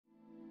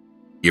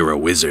You're a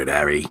wizard,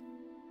 Harry.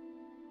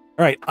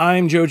 Alright,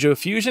 I'm JoJo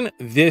Fusion.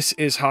 This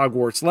is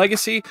Hogwarts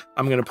Legacy.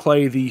 I'm going to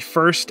play the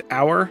first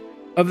hour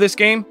of this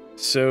game,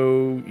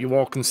 so you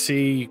all can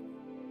see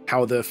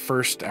how the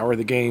first hour of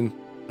the game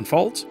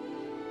unfolds.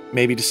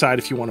 Maybe decide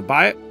if you want to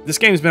buy it. This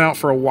game's been out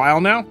for a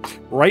while now.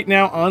 Right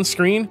now on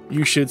screen,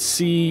 you should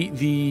see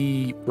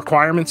the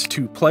requirements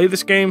to play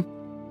this game.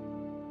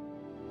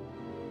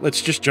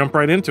 Let's just jump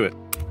right into it.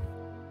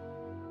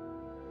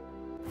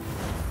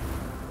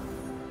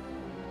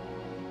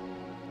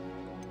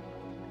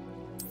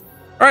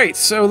 Alright,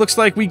 so it looks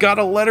like we got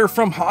a letter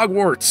from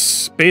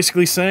Hogwarts,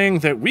 basically saying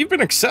that we've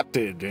been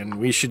accepted, and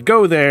we should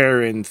go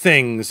there, and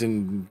things,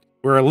 and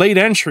we're a late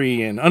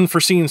entry, and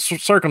unforeseen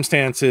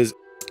circumstances.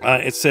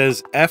 It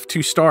says F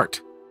to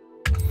start.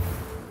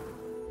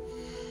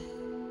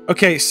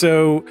 Okay,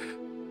 so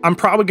I'm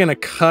probably going to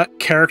cut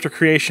character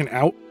creation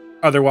out,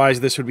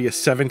 otherwise this would be a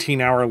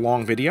 17-hour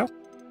long video.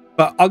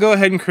 But I'll go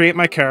ahead and create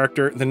my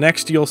character. The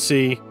next you'll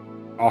see,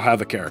 I'll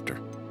have a character.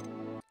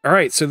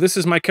 Alright, so this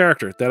is my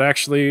character. That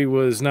actually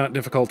was not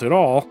difficult at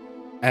all,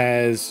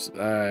 as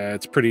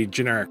it's pretty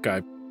generic.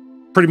 I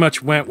pretty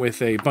much went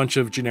with a bunch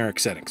of generic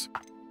settings.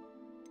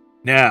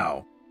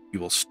 Now, you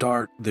will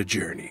start the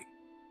journey.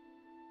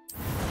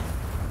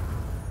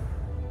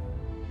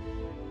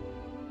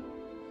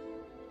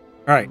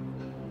 Alright,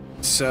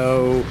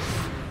 so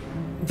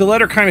the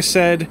letter kind of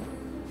said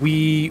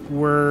we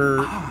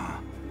were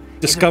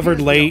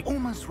discovered late,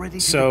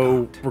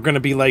 so we're going to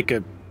be like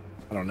a,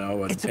 I don't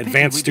know, an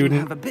advanced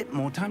student. Have a bit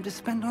more time to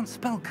spend on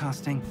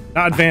spellcasting.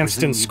 Not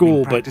advanced in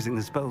school, but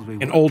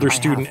an older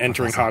student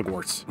entering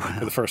Hogwarts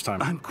for the first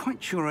time. I'm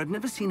quite sure I've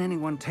never seen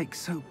anyone take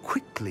so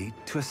quickly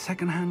to a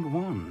second-hand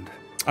wand.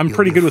 I'm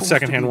pretty good with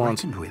second-hand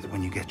wands.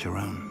 When you get your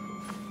own.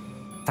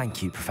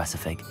 Thank you, Professor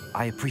Fig.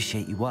 I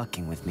appreciate you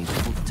working with me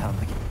before the term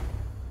begins.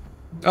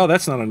 Oh,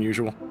 that's not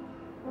unusual.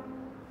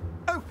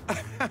 Oh,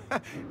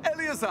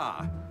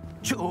 Eleazar!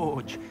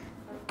 George!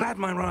 Glad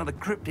my rather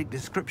cryptic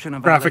description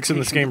of graphics in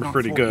this game are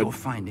pretty good.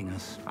 Finding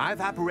us.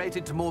 I've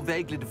apparated to more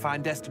vaguely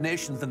defined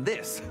destinations than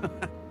this.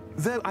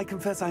 Though I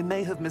confess I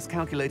may have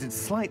miscalculated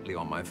slightly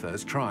on my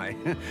first try.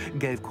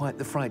 Gave quite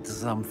the fright to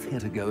some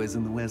theatergoers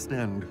in the West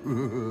End.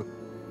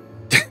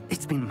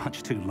 It's been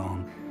much too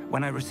long.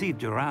 When I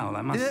received your owl,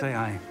 I must say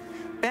I...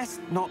 Best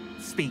not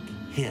speak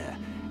here,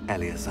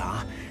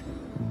 Eleazar.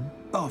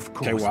 Of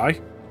course. Okay, why?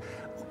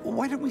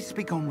 Why don't we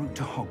speak en route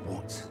to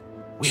Hogwarts?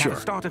 We have a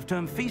start of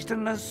term feast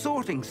and a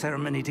sorting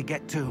ceremony to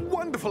get to.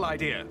 Wonderful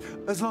idea.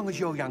 As long as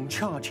your young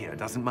charge here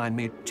doesn't mind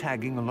me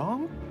tagging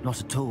along. Not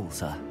at all,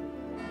 sir.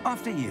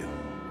 After you.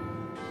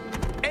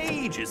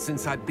 Ages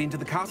since I'd been to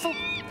the castle.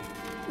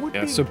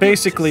 Yeah, so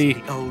basically,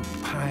 the old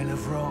pile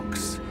of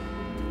rocks.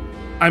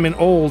 I'm an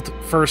old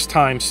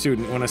first-time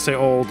student. When I say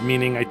old,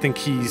 meaning I think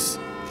he's...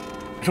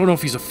 I don't know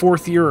if he's a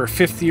 4th year or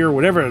 5th year,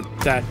 whatever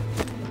that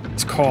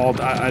it's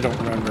called. I don't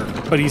remember.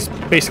 But he's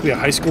basically a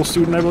high school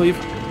student, I believe.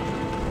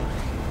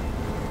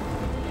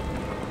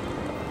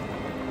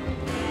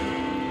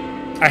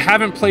 I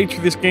haven't played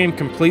through this game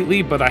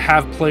completely, but I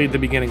have played the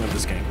beginning of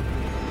this game.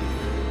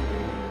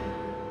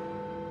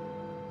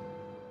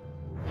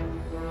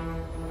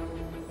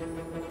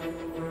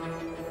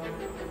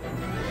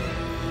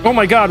 Oh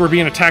my god, we're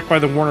being attacked by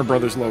the Warner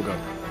Brothers logo.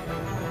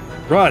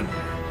 Run.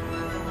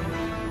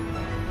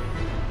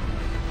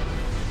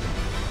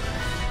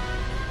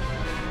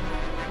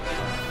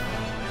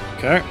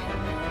 Okay.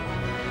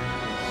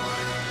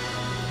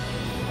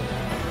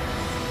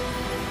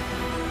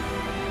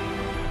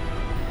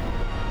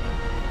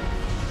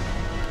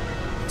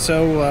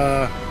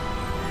 So,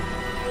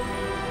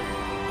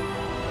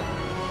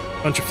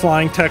 bunch of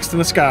flying text in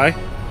the sky.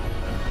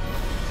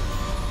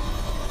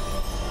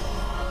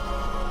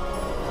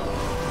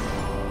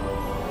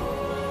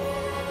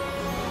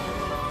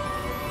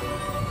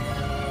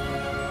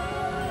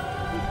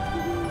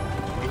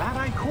 Glad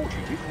I caught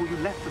you before you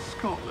left for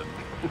Scotland.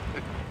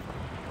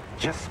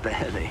 Just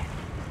barely.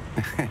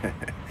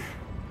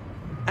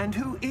 And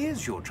who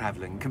is your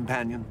traveling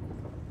companion?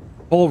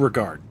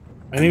 Beauregard.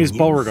 My name is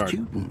Beauregard.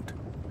 Student.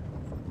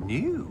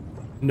 New?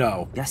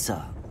 No. Yes,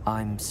 sir.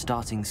 I'm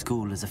starting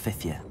school as a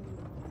 5th year.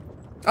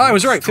 Oh, I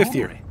was right, 5th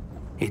year.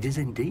 It is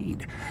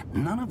indeed.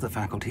 None of the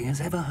faculty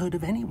has ever heard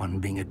of anyone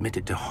being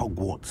admitted to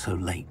Hogwarts so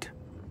late.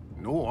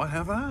 Nor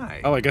have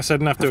I. Oh, I guess I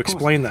didn't have to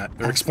explain that.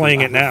 They're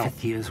explaining it now.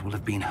 5th years will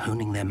have been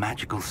honing their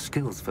magical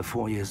skills for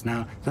 4 years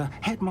now. The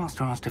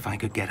headmaster asked if I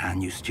could get our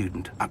new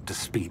student up to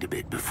speed a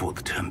bit before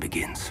the term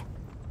begins.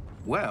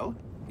 Well,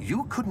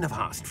 you couldn't have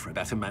asked for a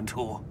better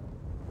mentor.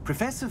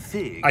 Professor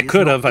Fig. I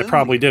could have. I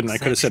probably didn't. I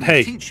could have said,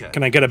 hey,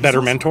 can I get a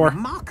better mentor?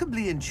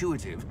 Remarkably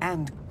intuitive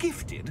and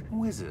gifted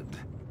wizard.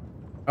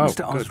 Oh,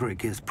 Mr. good.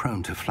 Osric is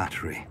prone to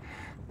flattery.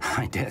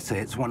 I dare say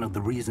it's one of the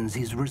reasons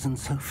he's risen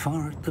so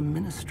far at the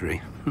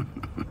ministry.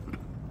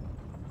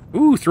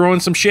 Ooh,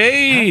 throwing some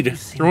shade.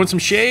 Throwing some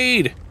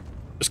shade.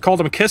 Just called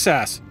him a kiss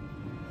ass.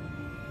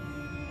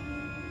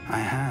 I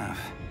have.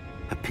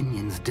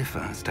 Opinions differ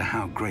as to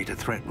how great a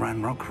threat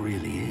Ranrock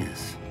really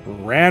is.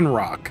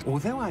 Ranrock.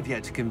 Although I've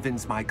yet to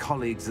convince my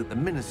colleagues at the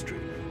Ministry,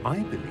 I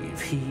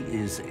believe he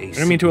is a I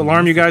don't mean to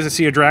alarm you guys. I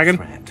see a dragon.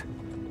 threat.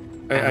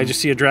 I just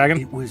see a dragon.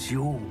 It was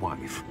your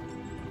wife,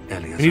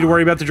 Eleazar, You need to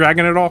worry about the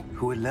dragon at all?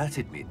 who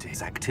alerted me to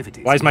his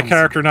activities. Why has my months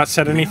character ago. not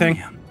said anything?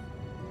 Miriam.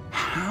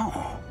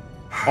 How?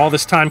 All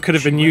this time could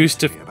have She been wrote used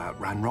to... me about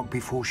Ranrock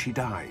before she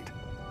died.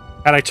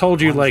 Had I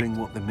told you, like,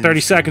 Wondering what the 30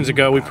 Ministry seconds knew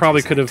ago, we about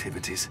probably his could have,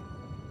 activities.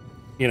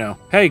 you know,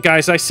 hey,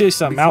 guys, I see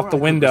something Before out the I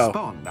could window.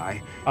 respond,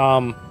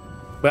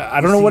 But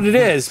I don't know what it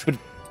is, but...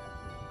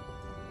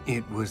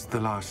 It was the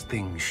last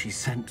thing she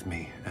sent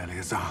me,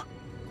 Eleazar.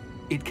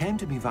 It came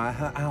to me via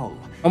her owl.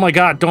 Oh my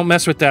god, don't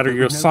mess with that or There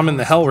you'll was no summon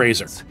the Hellraiser.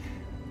 correspondence.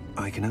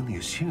 I can only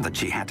assume That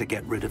she had to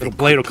get rid of Little it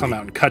blade will quickly come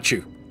out and cut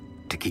you.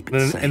 to keep it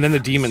And then, safe. and then the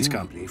demons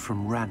come. presumably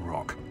from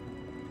Ranrock.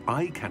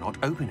 I cannot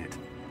open it.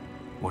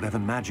 Whatever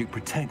magic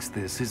protects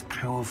this is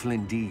powerful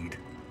indeed.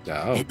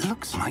 Oh. It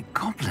looks like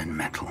goblin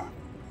metal.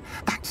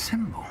 That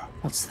symbol.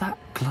 What's that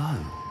glow?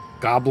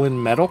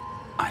 Goblin metal?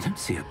 I don't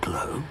see a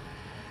glow.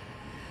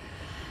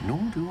 Nor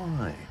do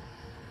I.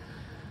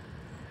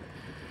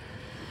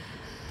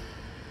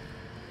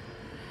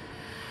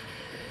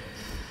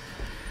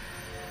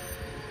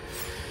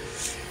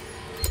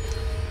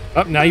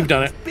 Oh, now you've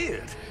done it.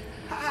 Beard,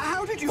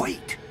 how did you...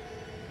 Wait.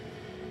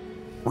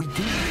 We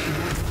do.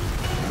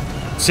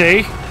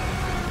 See?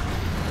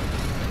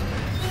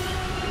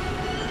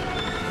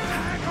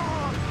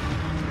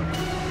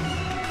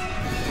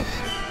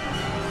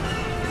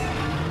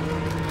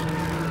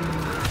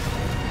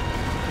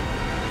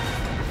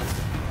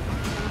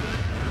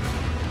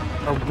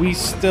 Are we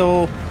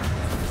still...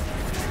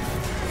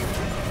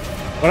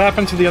 What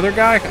happened to the other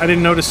guy? I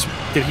didn't notice.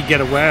 Did he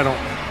get away? I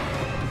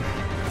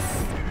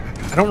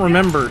don't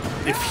remember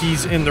if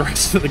he's in the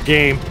rest of the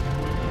game.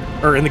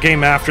 Or in the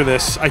game after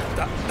this.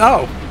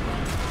 Oh!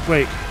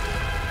 Wait.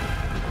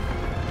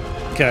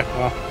 Okay,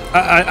 well.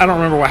 I don't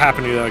remember what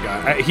happened to the other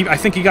guy. I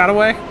think he got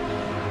away?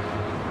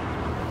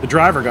 The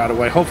driver got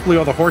away. Hopefully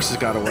all the horses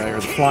got away, or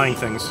the flying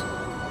things.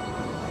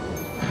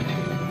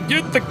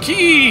 Get the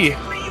key!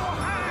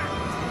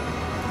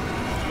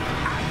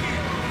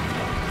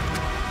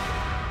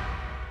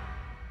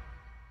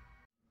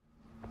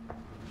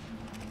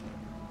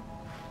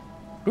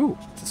 Ooh,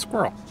 it's a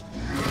squirrel.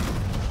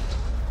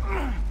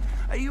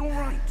 Are you all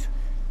right?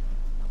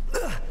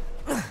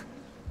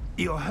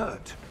 You're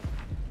hurt.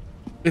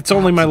 It's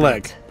only my Perhaps a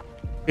leg. bit.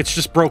 It's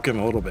just broken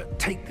a little bit.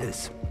 Take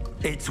this.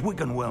 It's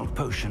Wiggenweld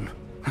potion.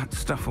 That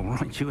stuff will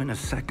right you in a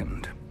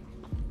second.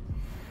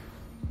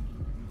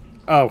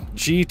 Oh,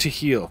 G to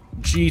heal.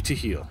 G to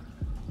heal.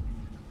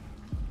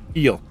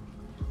 Heal.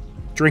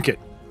 Drink it.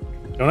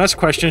 Don't ask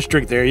questions,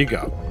 drink. There you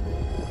go.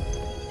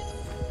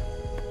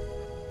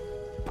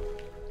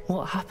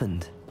 What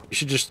happened? You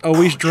should just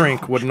always Oh,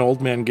 drink George. what an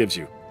old man gives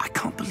you. I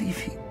can't believe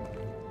he...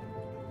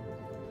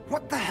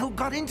 What the hell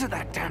got into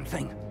that damn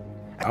thing?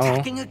 I don't know.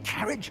 Attacking a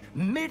carriage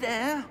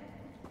mid-air?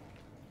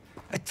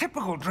 A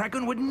typical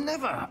dragon would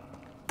never...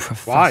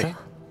 Professor?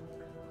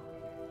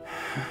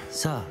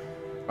 Sir,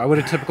 Why would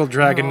a typical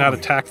dragon Where not are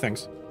we? attack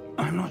things?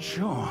 I'm not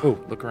sure. Oh,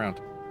 look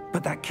around.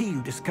 But that key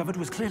you discovered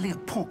was clearly a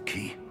port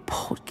key.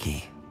 port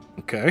key.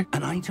 Okay.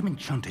 An item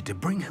enchanted to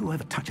bring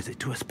whoever touches it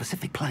to a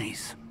specific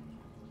place.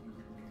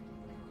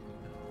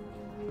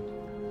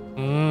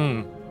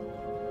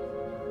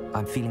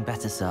 I'm feeling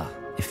better, sir,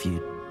 if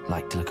you'd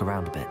like to look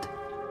around a bit.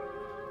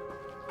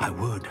 I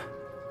would.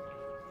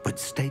 But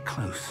stay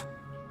close.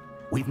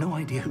 We've no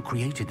idea who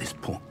created this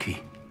port key.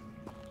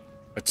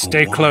 But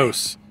stay Why?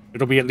 close.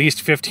 It'll be at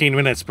least 15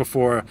 minutes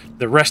before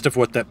the rest of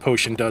what that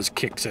potion does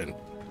kicks in.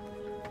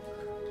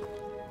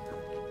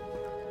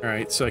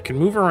 Alright, so I can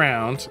move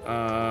around.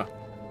 I'm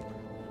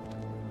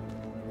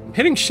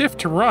hitting shift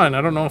to run.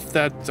 I don't know if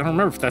that... I don't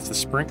remember if that's the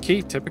sprint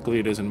key. Typically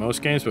it is in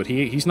most games, but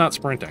he's not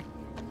sprinting.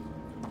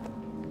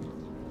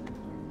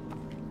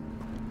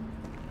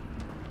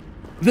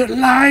 The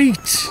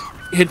light!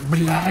 It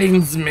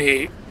blinds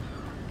me.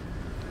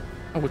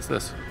 Oh, what's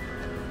this?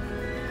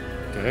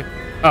 Okay.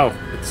 Oh,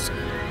 it's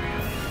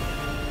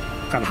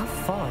kind How of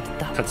far did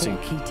that cutscene.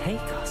 port key take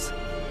us?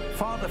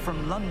 Farther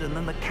from London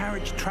than the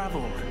carriage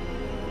travelled.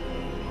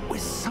 We're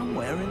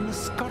somewhere in the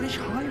Scottish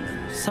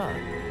Highlands. Sir,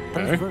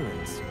 those Okay.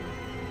 ruins.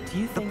 Do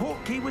you The think...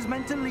 port key was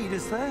meant to lead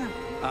us there.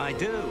 I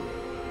do.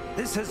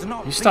 This has not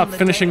You been stop the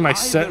finishing day my either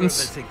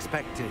sentence? of us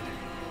expected.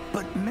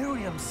 But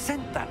Miriam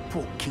sent that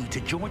port key to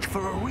George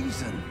for a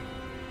reason.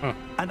 Huh.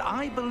 And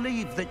I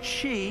believe that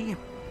she,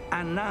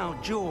 and now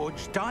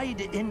George,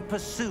 died in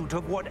pursuit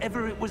of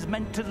whatever it was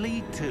meant to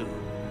lead to.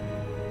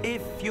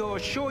 If you're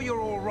sure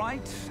you're all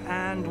right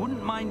and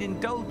wouldn't mind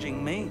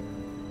indulging me,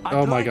 I'd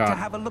Oh my like God. to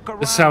have a look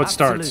around. This is how it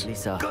starts. Absolutely,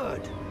 sir.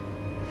 Good.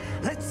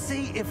 Let's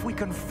see if we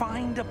can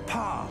find a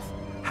path,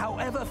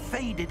 however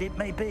faded it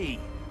may be.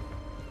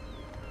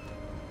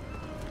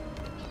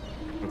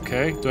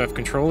 Okay, do I have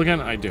control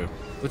again? I do.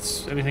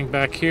 Let's... anything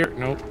back here?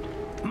 Nope.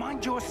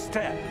 Mind your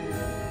step.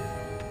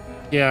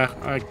 Yeah,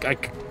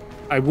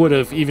 I would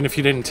have, even if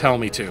you didn't tell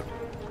me to.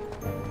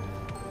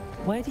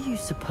 Where do you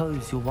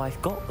suppose your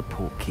wife got the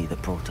port key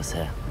that brought us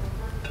here?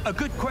 A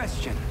good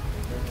question.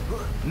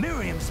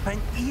 Miriam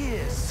spent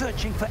years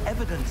searching for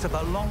evidence of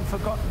a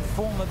long-forgotten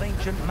form of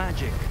ancient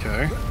magic.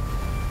 Okay.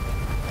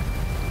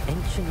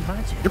 Ancient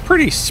magic? You're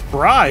pretty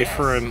spry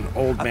for an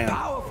old man. A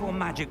powerful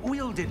magic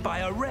wielded by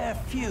a rare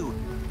few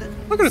that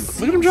Look at him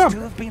seems jump.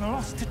 to have been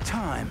lost to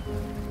time.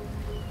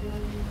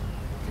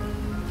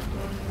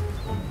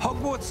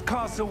 Hogwarts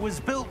Castle was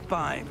built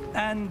by,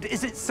 and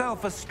is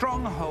itself a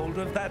stronghold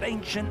of that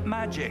ancient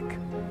magic.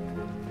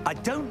 I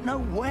don't know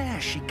where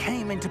she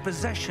came into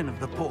possession of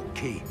the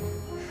portkey,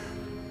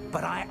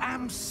 but I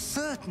am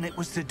certain it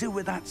was to do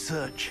with that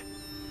search.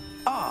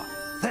 Ah,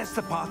 there's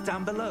the path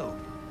down below.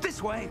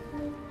 This way.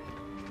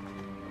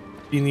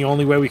 Being the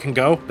only way we can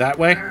go? That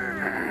way?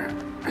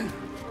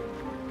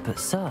 But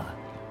sir,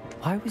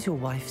 why was your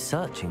wife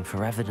searching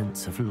for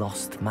evidence of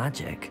lost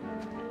magic?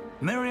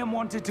 Miriam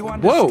wanted to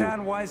Whoa!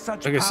 understand why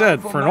such Like I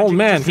said, for an old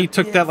man, he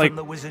took that like,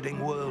 the wizarding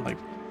world. I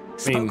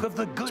Spoke mean, of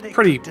the good it's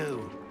pretty. it could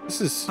do.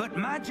 This is But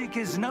magic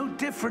is no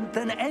different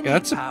than any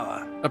that's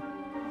power. a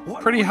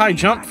What pretty really high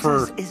jump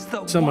for matters is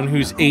the someone one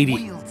who's who 80.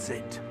 wields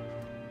it.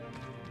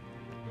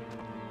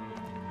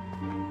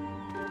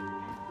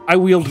 I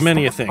wield Is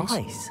many that a things.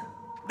 ice?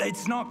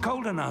 It's not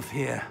cold enough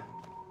here.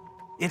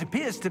 It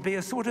appears to be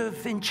a sort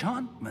of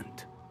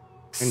enchantment.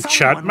 Someone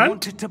Enchantment?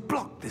 wanted to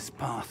block this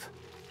path.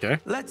 Okay.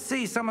 Let's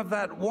see some of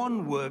that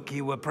one work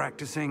you were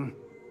practicing.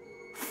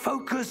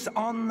 Focus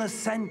on the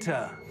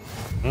center.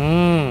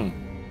 Ooh,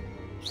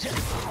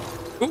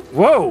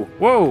 whoa,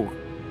 whoa.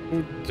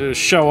 To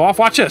show off.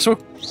 Watch this.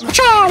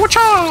 Wacha,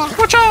 wacha,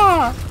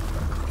 wacha.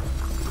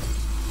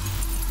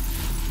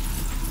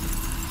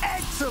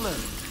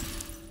 Excellent.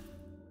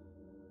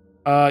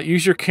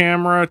 Use your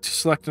camera to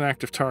select an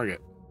active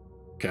target.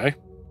 Okay.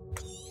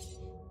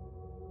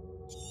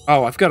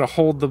 Oh, I've got to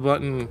hold the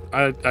button.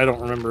 I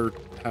don't remember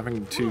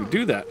having to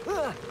do that.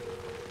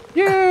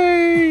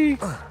 Yay!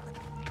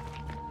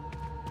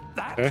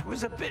 That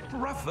was a bit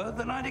rougher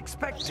than I'd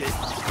expected.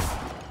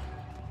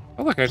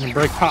 Oh, look, I can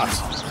break pots.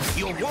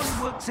 Your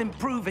one work's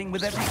improving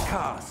with every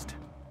cast.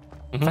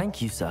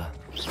 Thank you, sir.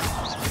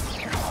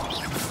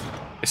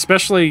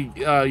 Especially,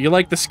 you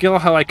like the skill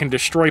how I can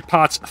destroy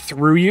pots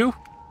through you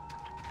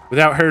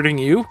without hurting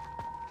you?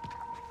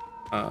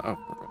 Oh,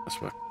 we're going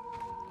this way.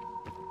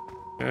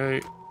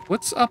 Okay,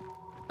 what's up?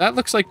 That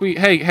looks like we...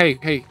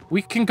 Hey,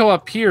 we can go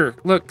up here.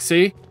 Look,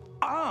 see?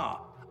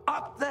 Ah,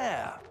 up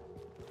there.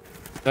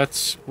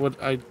 That's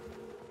what I...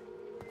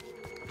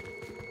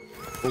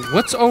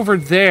 What's over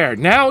there?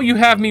 Now you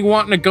have me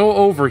wanting to go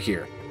over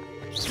here.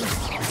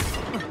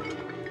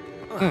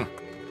 Can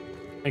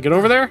I get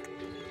over there?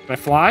 Can I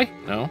fly?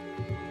 No.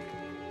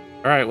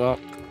 Alright, well...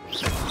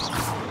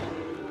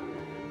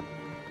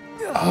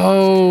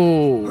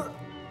 Oh!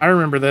 I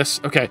remember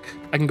this. Okay,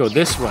 I can go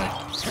this way.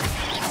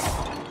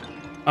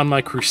 On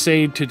my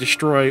crusade to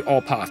destroy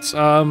all pots.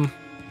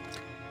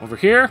 Over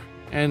here,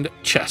 and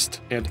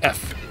chest, and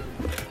F.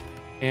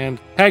 And,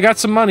 hey, I got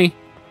some money.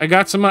 I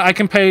got some money. I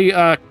can pay,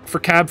 for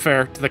cab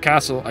fare to the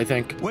castle, I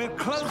think. We're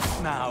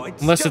close now.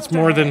 Unless it's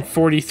more than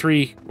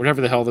 43,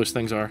 whatever the hell those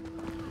things are.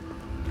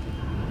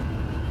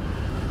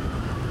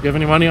 You have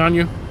any money on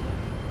you?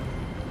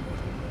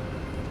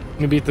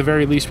 Maybe at the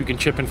very least we can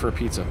chip in for a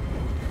pizza.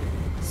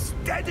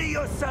 Steady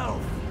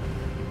yourself.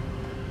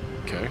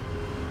 Okay.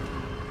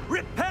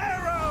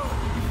 Reparo.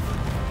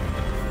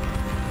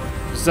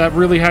 Is that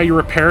really how you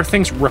repair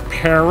things?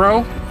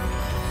 Reparo?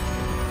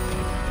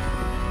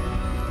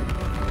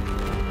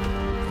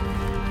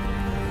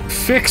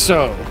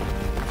 Fixo.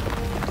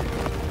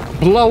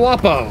 Blow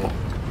uppo.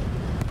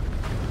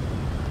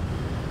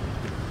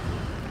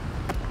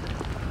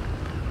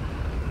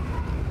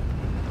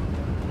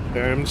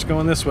 Okay, I'm just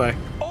going this way.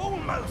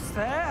 Almost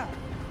there.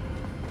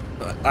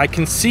 I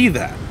can see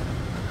that.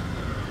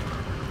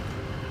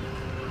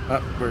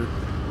 We're...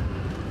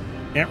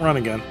 Can't run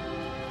again.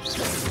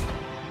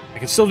 I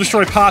can still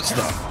destroy pots,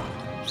 though.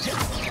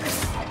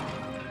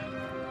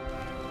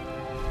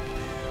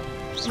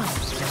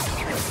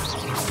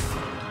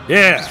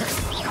 Yeah!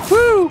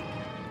 Woo!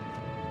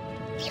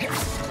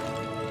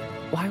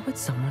 Why would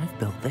someone have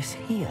built this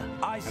here?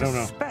 I don't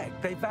know.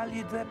 suspect they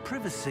valued their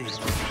privacy.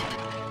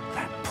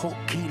 That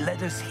portkey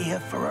led us here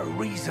for a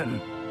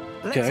reason.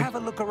 Let's Okay. have a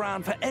look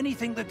around for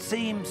anything that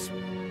seems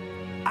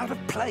out of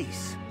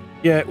place.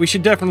 Yeah, we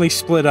should definitely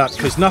split up,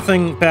 because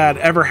nothing bad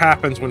ever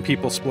happens when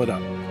people split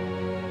up.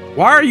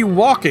 Why are you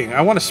walking?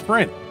 I want to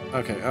sprint.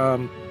 Okay,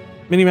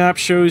 minimap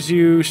shows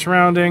you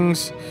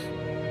surroundings.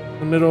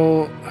 The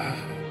middle...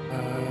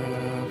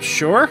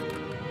 sure?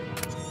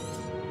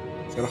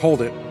 Gotta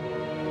hold it.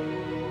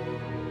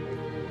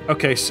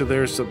 Okay, so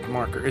there's a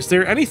marker. Is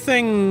there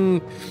anything...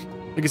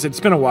 Like I said, it's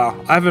been a while.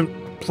 I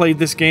haven't played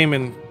this game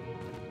in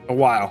a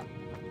while.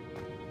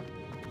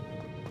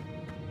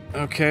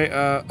 Okay,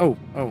 oh,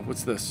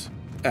 what's this?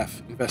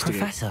 F, investigate.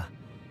 Professor,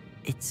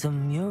 it's a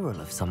mural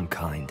of some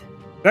kind.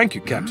 Thank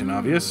you, Captain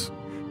Obvious.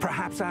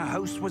 Perhaps our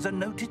host was a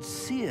noted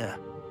seer.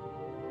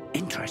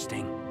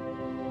 Interesting.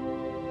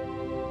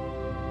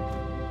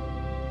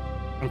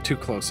 I'm too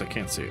close, I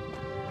can't see it.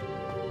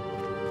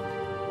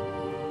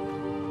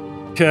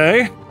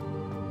 Okay.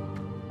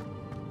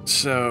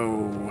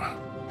 So...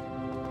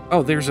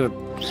 Oh, there's a...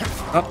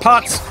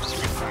 pots!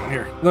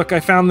 Here, look, I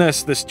found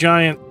this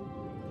giant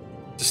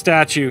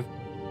statue,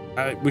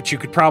 which you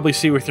could probably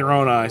see with your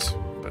own eyes.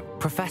 But...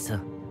 Professor,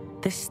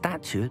 this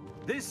statue...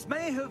 This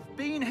may have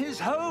been his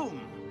home.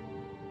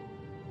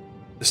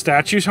 The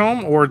statue's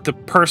home, or the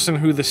person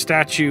who the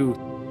statue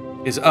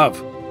is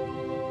of?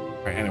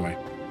 Alright, anyway.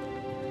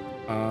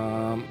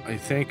 I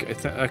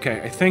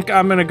think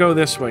I'm gonna go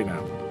this way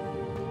now.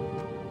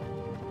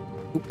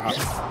 Oop,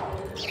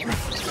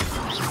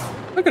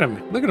 look at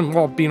him. Look at him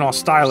all being all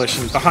stylish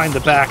and behind the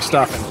back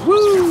stuff and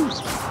woo!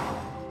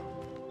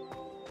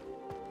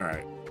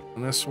 Alright.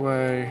 And this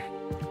way.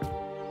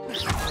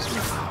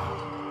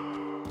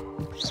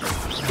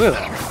 Look at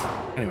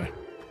that. Anyway.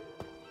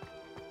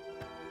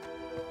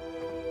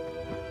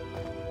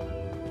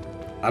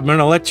 I'm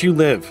gonna let you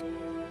live.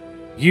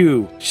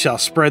 You shall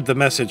spread the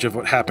message of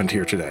what happened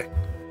here today.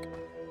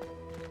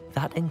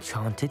 That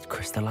enchanted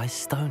crystallized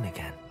stone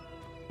again.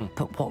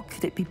 But what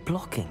could it be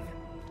blocking?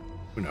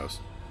 Who knows?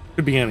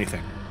 Could be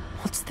anything.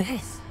 What's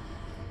this?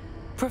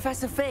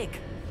 Professor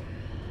Fig!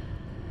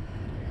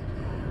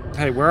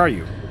 Hey, where are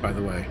you, by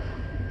the way?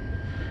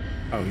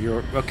 Oh,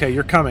 you're... Okay,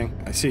 you're coming.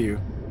 I see you.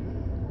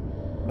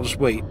 I'll just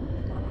wait.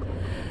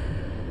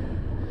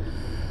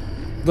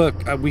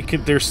 Look,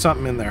 there's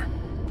something in there.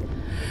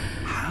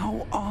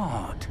 How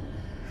odd.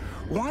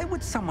 Why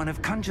would someone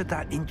have conjured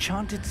that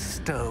enchanted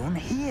stone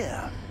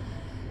here?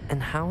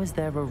 And how is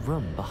there a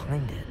room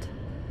behind it?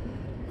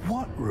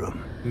 What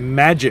room?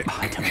 Magic.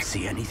 I don't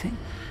see anything.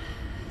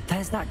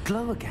 There's that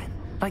glow again,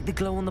 like the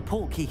glow on the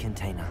portkey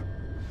container.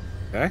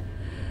 Okay.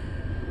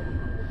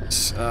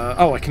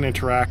 Oh, I can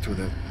interact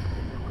with it.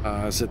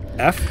 Is it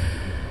F?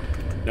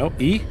 No,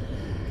 E?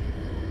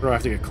 Or do I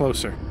have to get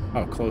closer?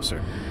 Oh,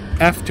 closer.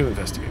 F to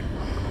investigate.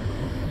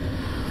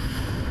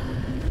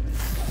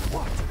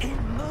 What in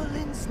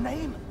Merlin's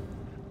name?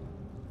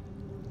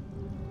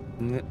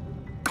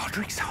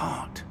 Godric's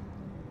heart.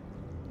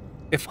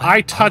 If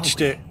I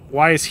touched it,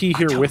 why is he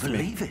here with me? I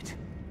don't believe it.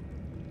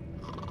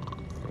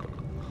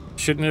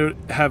 Shouldn't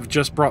it have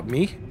just brought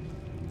me?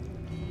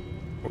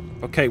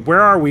 Okay, where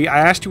are we? I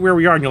asked you where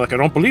we are, and you're like, I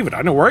don't believe it.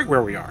 I know right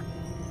where we are.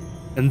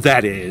 And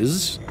that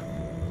is...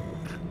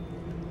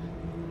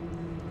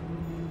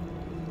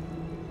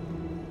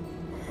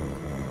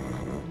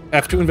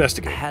 F to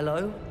investigate.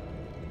 Hello?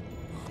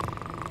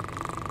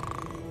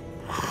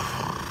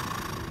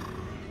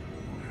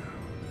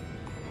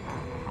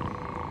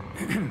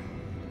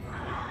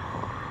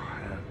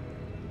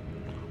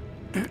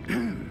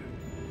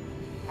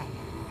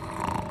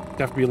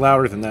 You have to be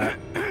louder than that.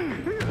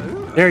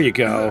 There you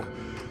go.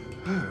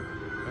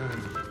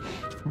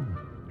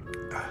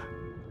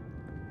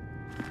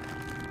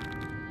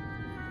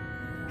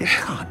 It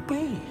can't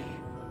be.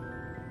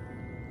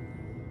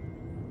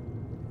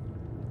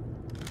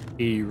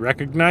 He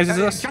recognizes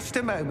us? Just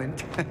a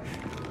moment.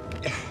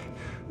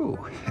 Ooh.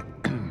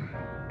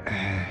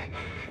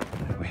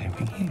 Where are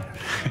we here?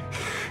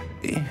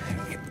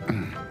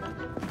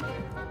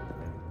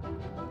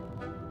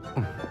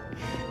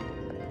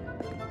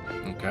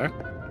 Okay.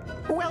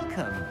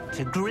 Welcome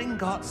to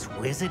Gringotts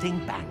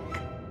Wizarding Bank.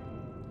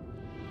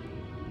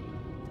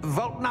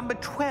 Vault number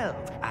 12,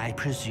 I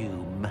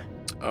presume.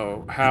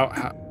 Oh,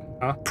 huh?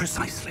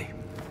 Precisely.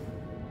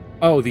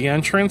 Oh, the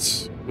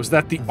entrance? Was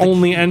that the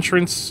only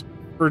entrance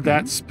for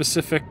that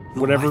specific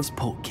whatever? White's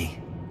portkey.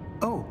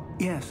 Oh,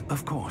 yes,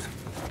 of course.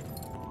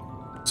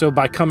 So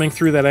by coming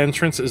through that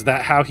entrance, is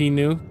that how he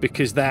knew?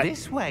 Because that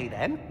This way,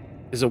 then.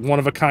 is a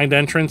one-of-a-kind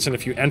entrance, and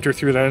if you enter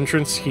through that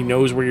entrance, he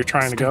knows where you're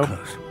trying to go?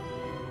 Close.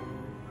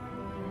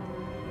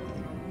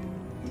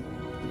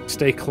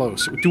 Stay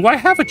close. Do I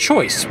have a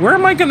choice? Where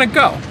am I gonna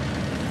go?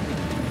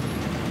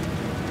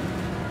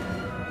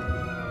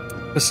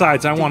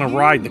 Besides, I want to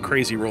ride the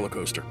crazy roller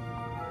coaster.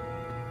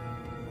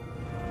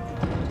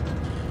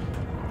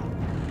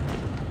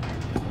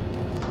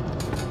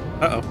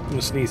 Uh-oh, I'm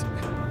gonna sneeze.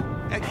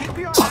 Keep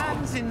your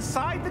hands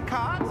inside the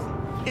cart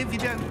if you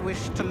don't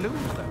wish to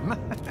lose them.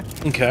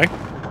 Okay.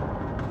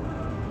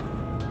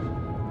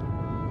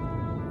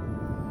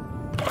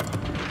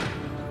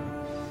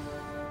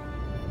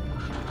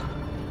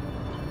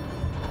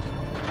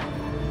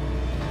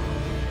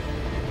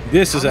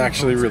 This is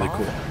actually really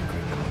cool.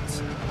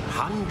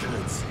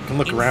 Hundreds. You can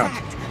look In around.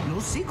 fact, you'll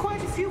see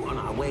quite a few on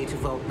our way to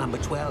vault number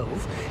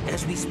 12.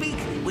 As we speak,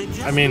 we're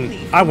just I mean,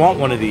 beneath I the want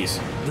main one of hall. these.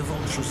 The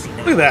vaults you'll see now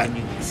Look at that. on the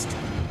new list.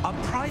 Are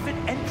private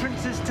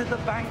entrances to the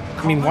bank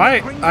I mean, common why?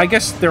 at Gringotts? I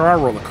guess there are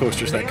roller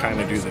coasters that They kind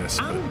are of do most this.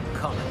 But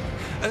Uncommon.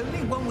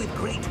 Only one with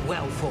great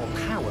wealth or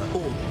power,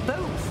 or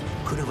both,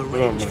 could have I'm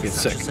arranged gonna for get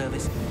such sick. a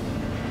service.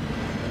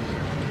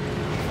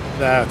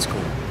 that's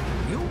cool.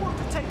 You'll want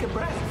to take a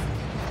breath.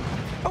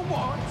 A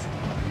what?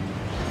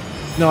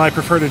 No, I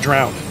prefer to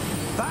drown.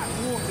 That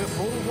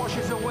waterfall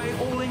washes away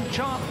all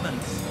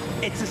enchantments.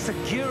 It's a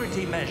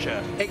security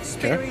measure.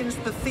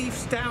 Experienced the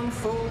thief's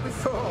downfall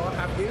before,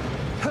 have you?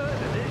 Heard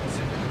of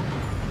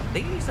it?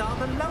 These are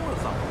the lower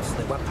vaults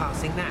that we're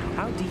passing now.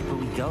 How deep are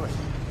we going?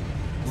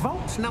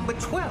 Vault number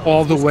 12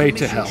 all the was way to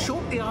commissioned hell.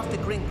 shortly after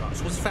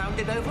Gringotts was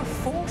founded over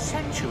 4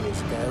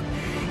 centuries ago.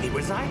 It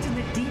resides in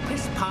the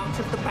deepest part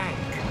of the bank.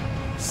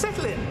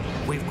 Settle in.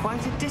 We've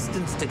quite a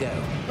distance to go.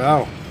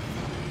 Oh.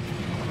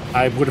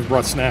 I would have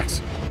brought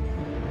snacks.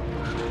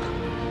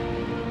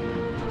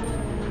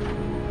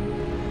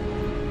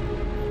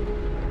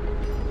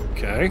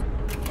 Okay.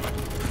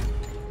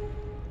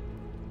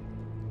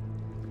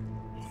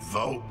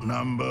 Vault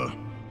number.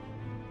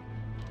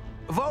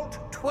 Vault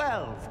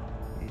 12.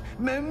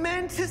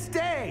 Momentous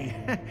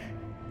day.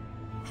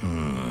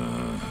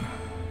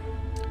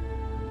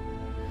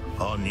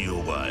 On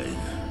your way.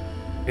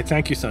 Hey,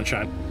 thank you,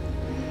 Sunshine.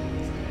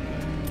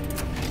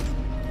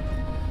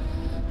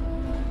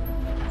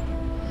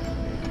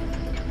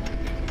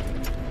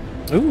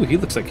 Ooh, he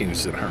looks like he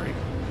was in a hurry.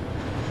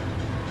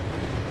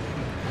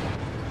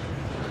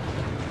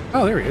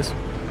 Oh, there he is.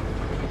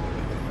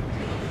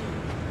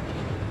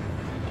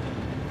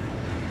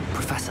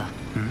 Professor,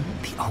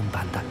 the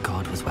armband that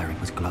guard was wearing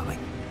was glowing.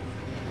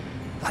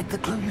 Like the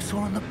glow you saw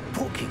on the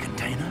porky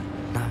container?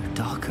 No,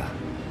 darker.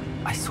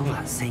 I saw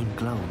that same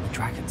glow on the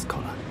dragon's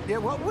collar. Yeah,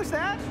 what was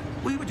that?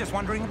 We were just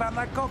wondering about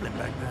that goblin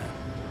back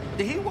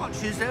there. He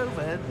watches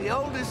over the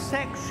oldest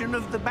section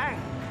of the bank.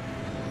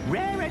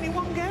 Rare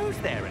anyone goes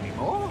there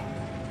anymore.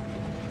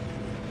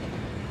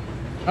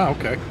 Oh,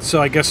 okay.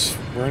 So I guess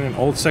we're in an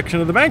old section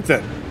of the bank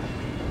then.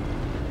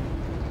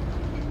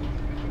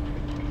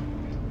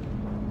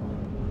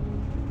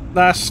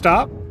 Last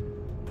stop.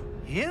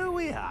 Here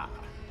we are.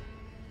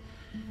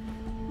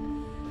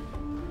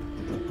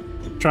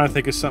 Trying to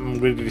think of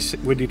something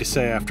witty to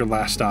say after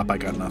last stop. I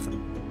got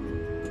nothing.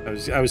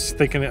 I was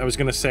thinking I was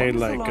gonna say When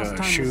was the like last time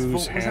this shoes, vault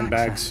was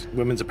handbags,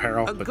 women's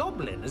apparel. A But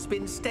goblin has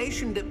been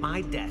stationed at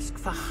my desk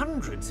for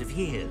hundreds of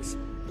years.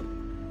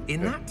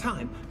 In that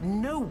time,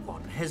 no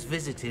one has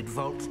visited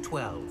Vault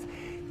 12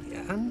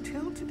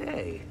 until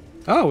today.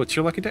 oh, it's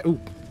your lucky day. Ooh,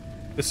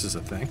 this is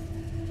a thing.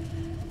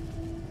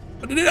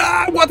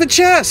 Ah, I want the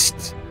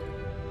chest.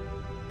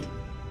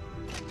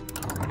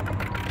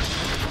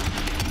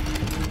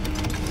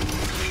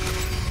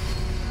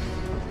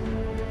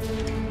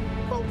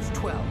 Vault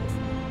 12.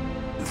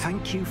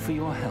 Thank you for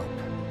your help.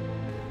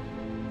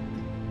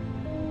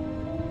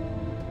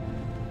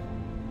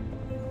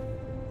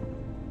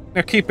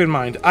 Now keep in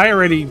mind, I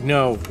already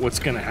know what's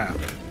gonna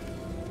happen.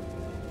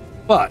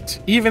 But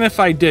even if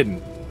I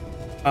didn't,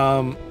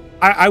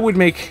 I would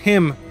make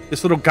him,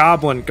 this little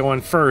goblin,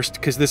 going first,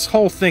 because this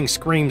whole thing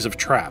screams of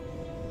trap.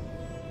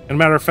 And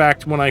matter of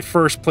fact, when I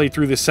first played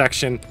through this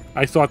section,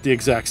 I thought the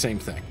exact same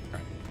thing.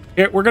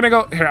 Here, we're gonna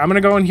go here. I'm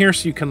gonna go in here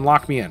so you can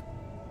lock me in.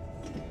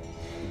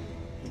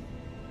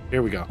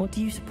 Here we go. What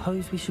do you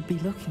suppose we should be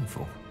looking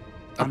for?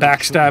 A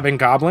backstabbing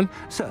goblin.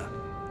 Sir,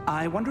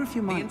 I wonder if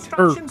you The might...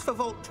 instructions for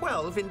Vault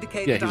 12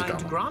 indicate Yeah, that he's I am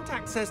to gone. grant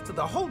access to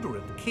the holder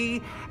of the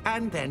key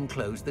and then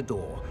close the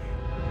door.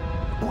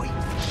 Wait.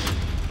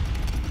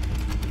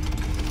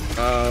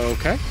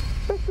 Okay.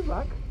 Best of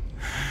luck.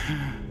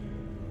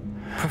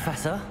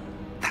 Professor?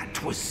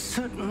 That was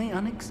certainly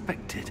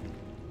unexpected.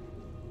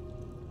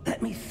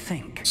 Let me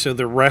think. So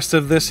the rest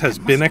of this has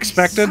There been must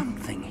be expected.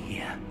 something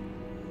here.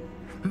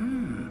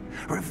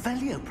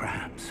 Revelio,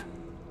 perhaps.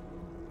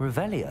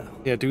 Revelio?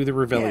 Yeah, do the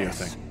Revelio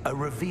Yes, thing. a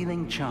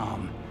revealing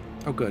charm.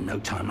 Oh, good. No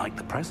time like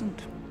the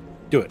present.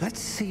 Do it. Let's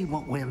see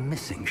what we're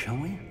missing, shall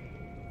we?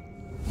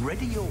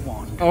 Ready your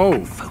wand Oh.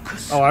 and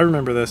focus. Oh, I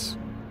remember this.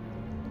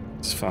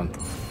 It's fun.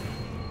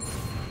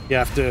 You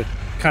have to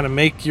kind of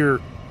make your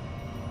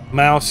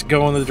mouse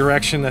go in the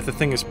direction that the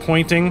thing is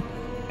pointing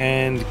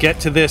and get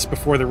to this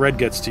before the red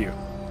gets to you.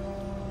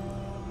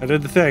 I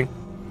did the thing.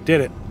 Did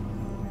it.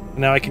 And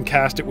now I can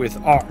cast it with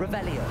R.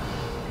 Revelio.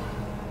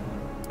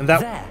 And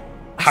that There.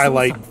 I saw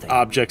highlight something.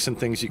 objects and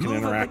things you can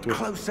Move a interact bit with.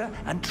 closer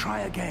and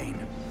try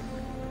again.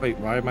 Wait,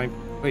 why am I...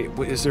 Wait,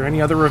 is there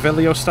any other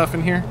Revelio stuff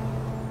in here?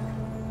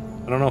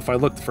 I don't know if I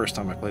looked the first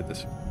time I played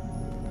this.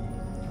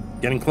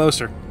 Getting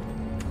closer.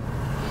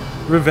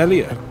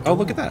 Revelio. Oh,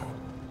 look at that.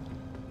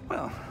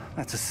 Well,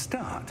 that's a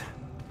start.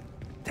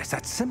 There's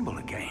that symbol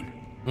again.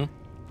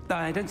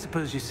 I don't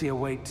suppose you see a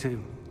way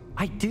to...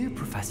 I do,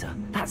 Professor.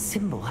 That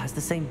symbol has the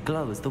same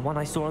glow as the one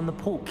I saw on the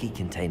port key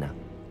container.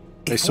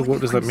 Hey, If so what what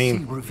you does that can mean?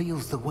 see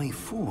reveals the way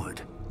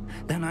forward,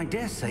 then I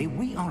dare say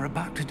we are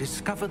about to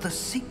discover the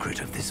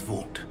secret of this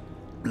vault.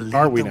 Lead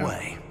Are we the now?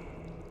 way.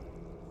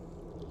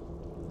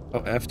 Oh,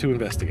 F to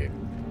investigate.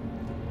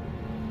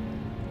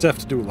 It's F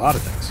to do a lot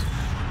of things.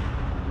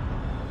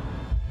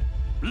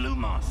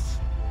 Lumos.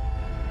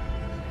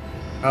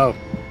 Oh,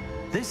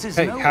 This is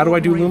Hey, no how do I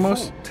do ordinary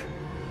Lumos? vault.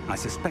 I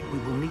suspect we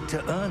will need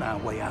to earn our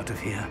way out of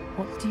here.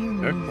 What do you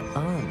mean,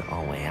 earn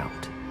our way out?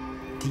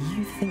 Do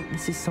you think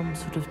this is some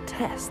sort of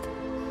test?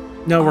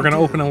 no, we're I going to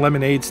do. open a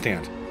lemonade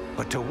stand.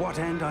 But to what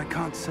end, I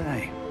can't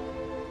say.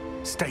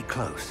 Stay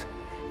close.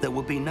 There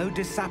will be no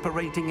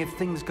disapparating if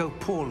things go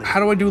poorly. How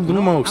do I do Not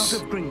Lumos?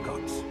 out of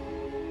Gringotts.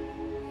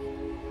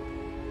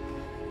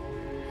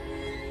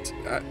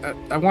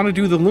 I want to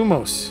do the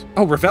Lumos.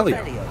 Oh, Revelio.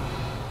 Revelio.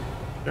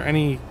 Is there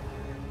any...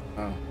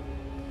 Oh.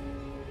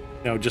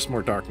 No, just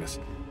more darkness.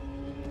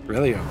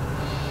 Really?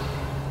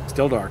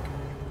 Still dark.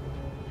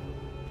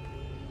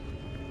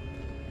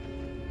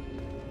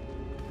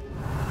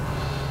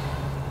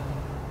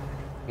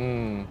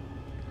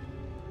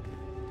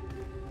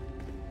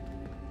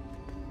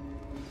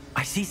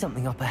 I see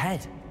something up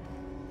ahead.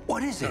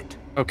 What is it?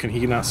 Oh, can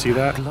he not see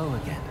that? Glow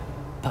again,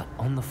 but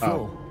on the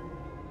floor.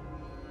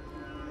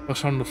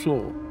 What's on the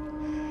floor?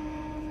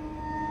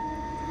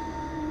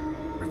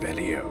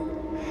 Revelio.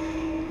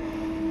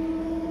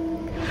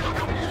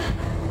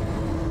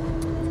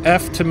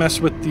 F to mess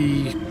with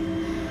the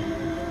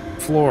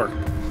floor.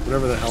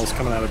 Whatever the hell's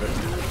coming out of it.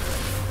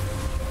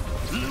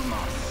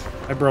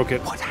 I broke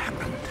it. What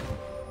happened?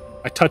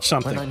 I touched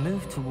something. When I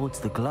moved towards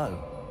the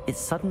glow, it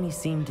suddenly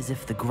seemed as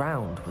if the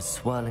ground was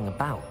swirling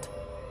about.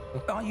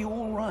 Are you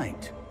all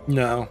right?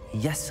 No.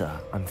 Yes, sir,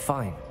 I'm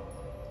fine.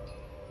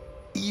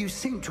 You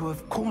seem to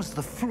have caused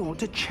the floor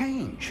to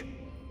change.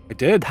 I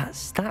did. That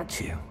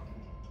statue.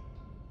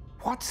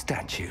 What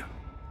statue?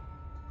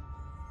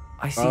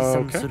 I see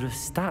some sort of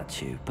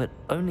statue, but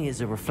only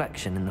as a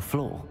reflection in the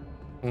floor.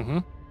 Mm-hmm.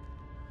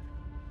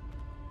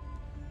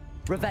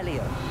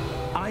 Revelio.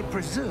 I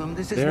presume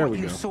this is There what we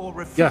you go. saw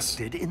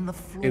reflected in the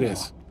floor. It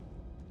is.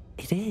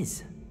 It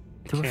is.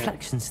 The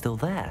reflection's still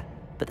there,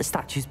 but the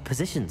statue's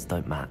positions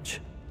don't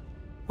match.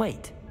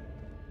 Wait.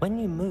 When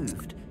you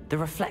moved, the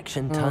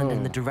reflection turned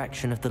in the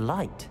direction of the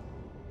light.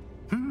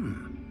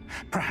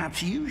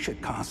 Perhaps you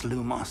should cast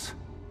Lumos.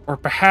 Or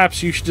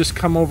perhaps you should just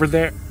come over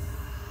there.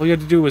 All you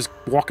had to do was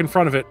walk in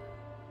front of it.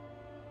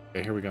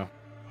 Okay, here we go.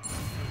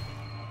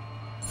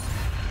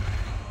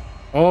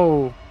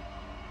 Oh.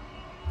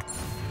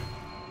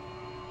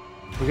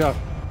 Here we go.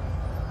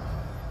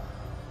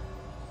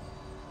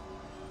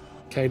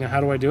 Okay, now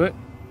how do I do it?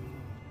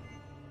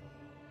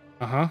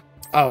 Uh-huh.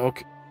 Oh,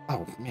 okay.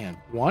 Oh, man.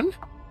 One?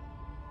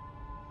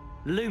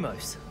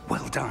 Lumos.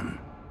 Well done.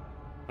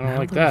 I don't Now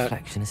like the that.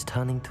 reflection is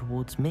turning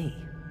towards me.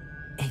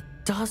 It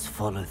does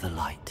follow the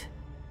light.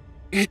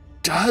 It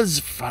does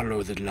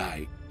follow the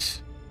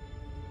light.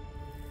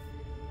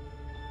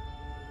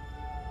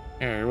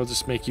 Here, we'll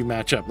just make you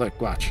match up. Look,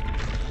 watch.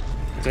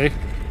 See?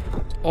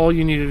 All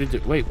you needed to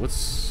do. Wait,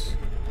 what's...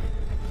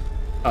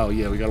 Oh,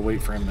 yeah, we gotta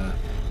wait for him to...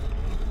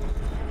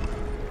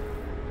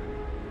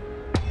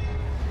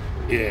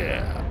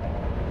 Yeah.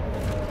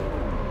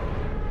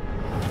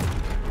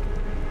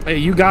 Hey,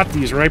 you got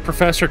these, right,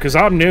 Professor? Because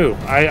I'm new.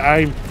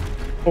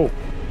 Oh.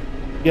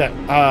 Yeah,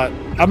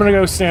 I'm gonna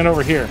go stand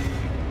over here.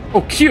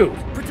 Oh, Q!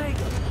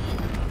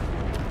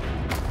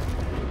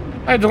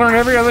 I had to learn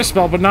every other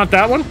spell, but not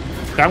that one.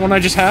 That one I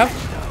just have.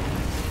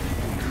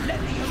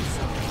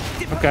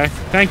 Okay,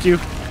 thank you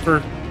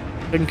for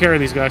taking care of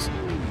these guys.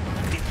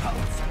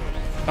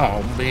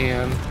 Oh,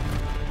 man.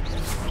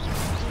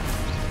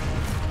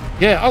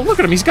 Yeah, oh, look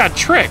at him. He's got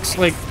tricks.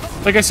 Like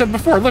I said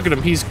before, look at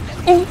him. He's...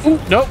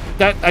 Oh, nope.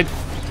 That... I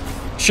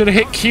should have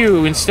hit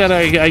Q. Instead,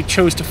 I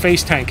chose to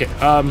face tank it.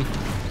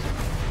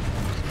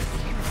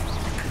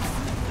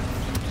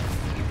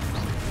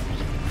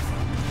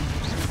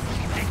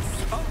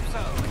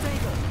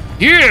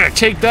 Yeah,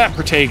 take that,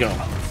 Protego.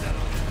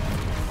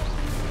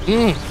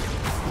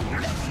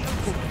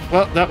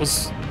 Well, that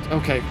was...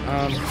 Okay,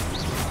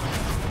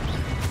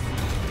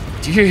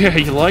 yeah,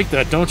 you like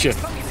that, don't you?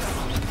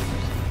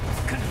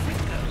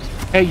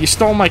 Hey, you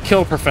stole my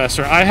kill,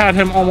 Professor. I had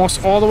him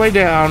almost all the way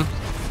down.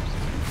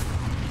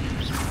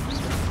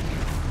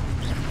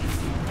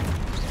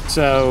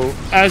 So,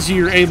 as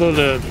you're able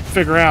to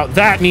figure out,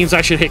 that means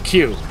I should hit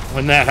Q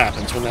when that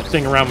happens, when that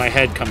thing around my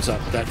head comes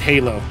up, that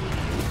halo.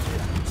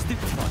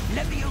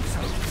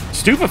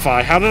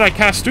 Stupefy? How did I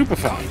cast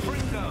Stupefy?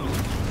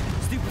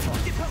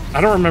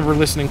 I don't remember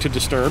listening to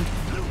Disturbed.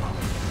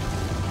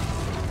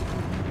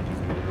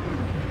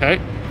 Okay.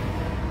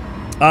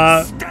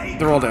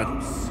 They're all dead.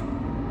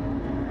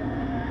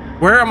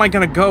 Where am I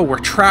gonna go? We're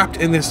trapped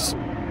in this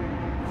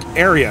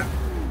area.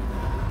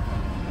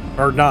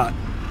 Or not.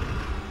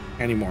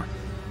 Anymore.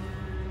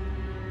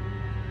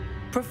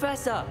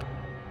 Professor!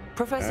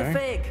 Professor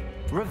Fig!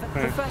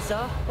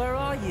 Professor, where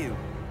are you?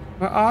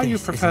 Where are you,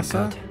 This Professor?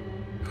 isn't good.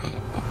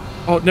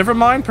 Oh, never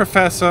mind,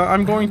 Professor.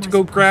 I'm going to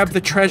go grab the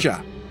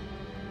treasure.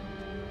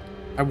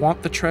 I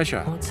want the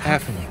treasure. What's F.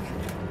 happening?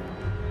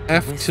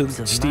 F Wisps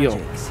to of steal.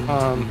 magic seem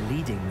to be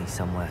leading me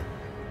somewhere.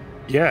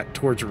 Yeah,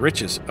 towards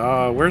riches.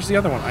 Where's the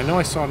other one? I know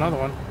I saw another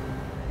one.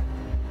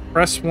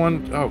 Press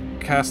 1. Oh,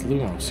 cast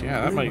Lumos.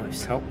 Yeah, that might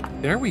Lumos. help.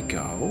 There we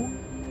go.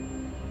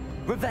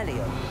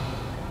 Revelio.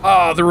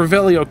 Oh, the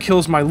Revelio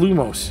kills my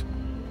Lumos.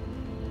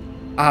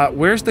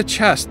 Where's the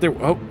chest? There.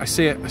 Oh, I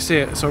see it. I see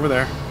it. It's over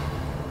there.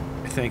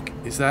 I think.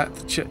 Is that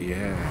the chest?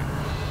 Yeah.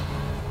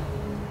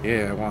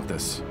 Yeah, I want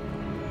this.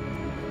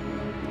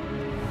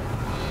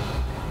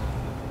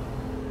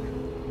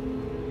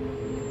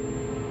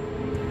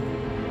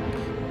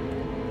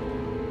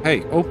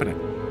 Hey, open it.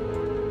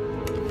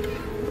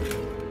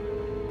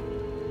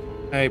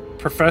 Hey,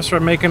 Professor,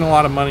 I'm making a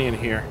lot of money in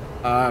here.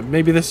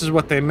 Maybe this is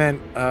what they meant,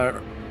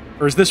 or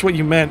is this what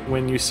you meant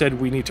when you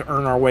said we need to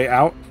earn our way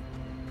out?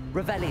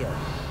 Revelio.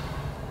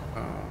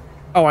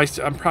 Oh,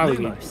 I'm probably...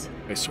 Lumos.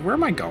 Okay, so where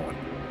am I going?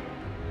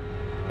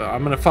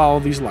 I'm gonna follow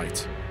these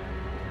lights.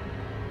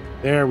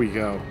 There we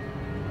go.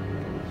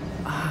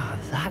 Ah,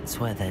 that's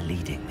where they're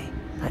leading me.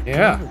 That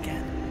Yeah. glow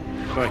again.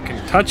 So I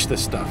can touch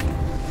this stuff.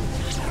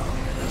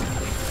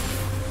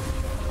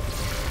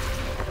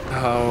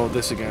 Oh,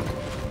 this again.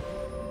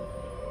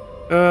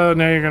 Oh,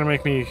 now you're gonna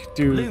make me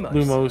do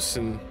Lumos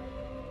and...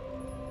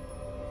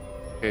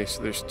 Okay,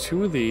 so there's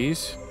 2 of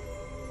these.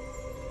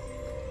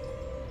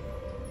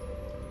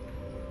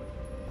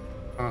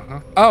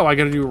 Oh, I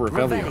gotta do a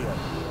Revelio.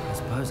 I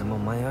suppose I'm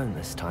on my own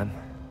this time.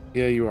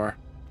 Yeah, you are.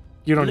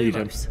 You don't need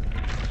him. Lumos.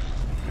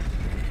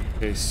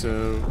 Okay,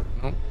 so...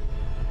 Oh.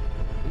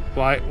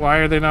 Why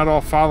are they not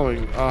all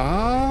following?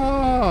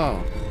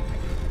 Oh!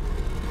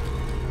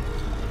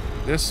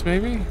 This,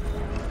 maybe?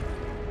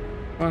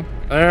 Come on.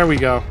 There we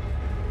go.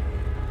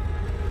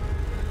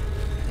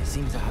 It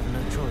seems I have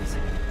no choice.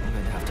 I'm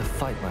going to have to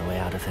fight my way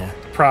out of here.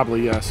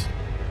 Probably, yes.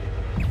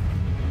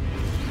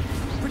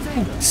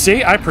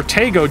 See? I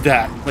Protegoed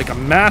that like a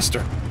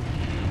master.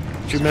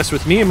 Did you mess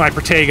with me and my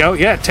Protego?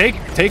 Yeah, take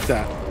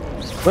that.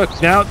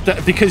 Look, now,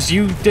 because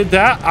you did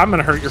that, I'm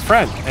gonna hurt your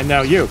friend. And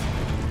now you.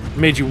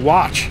 Made you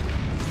watch.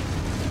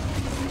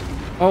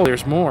 Oh,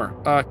 there's more.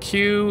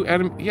 Q,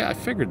 enemy. Yeah, I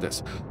figured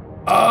this.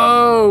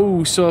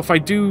 Oh, so if I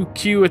do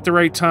Q at the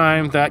right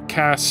time, that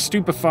casts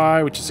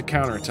Stupefy, which is a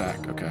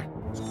counterattack. Okay.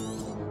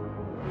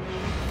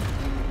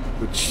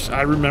 Which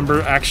I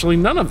remember actually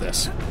none of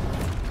this.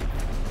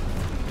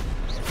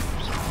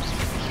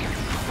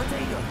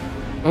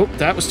 Oh,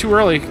 that was too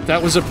early.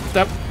 That was a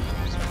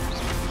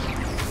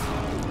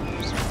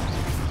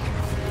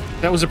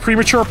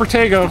premature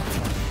Protego.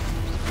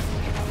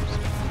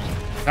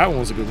 That one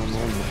was a good one, the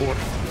one before.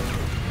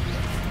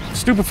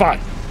 Stupefy.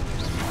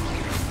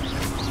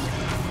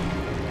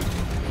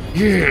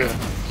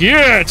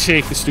 Yeah,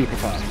 take the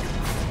Stupefy.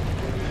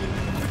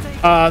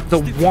 The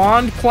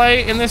wand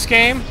play in this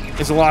game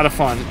is a lot of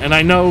fun, and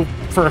I know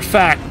for a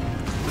fact.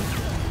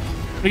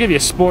 I'll give you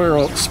a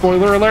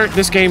spoiler alert.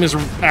 This game is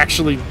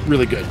actually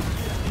really good.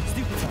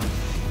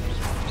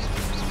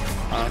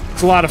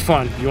 It's a lot of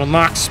fun. You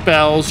unlock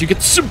spells. You get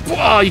to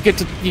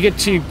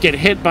get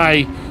hit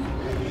by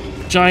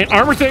giant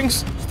armor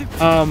things.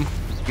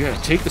 Yeah,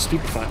 take the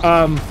Stupefy.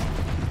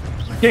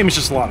 Game is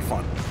just a lot of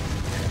fun.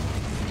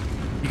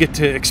 You get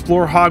to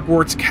explore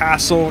Hogwarts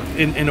Castle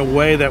in a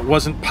way that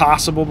wasn't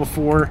possible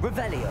before.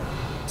 Revelio.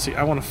 See,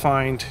 I want to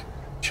find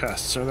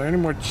chests. Are there any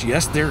more?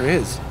 Yes, there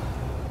is.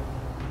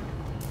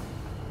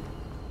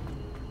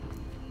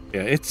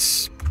 Yeah,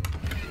 it's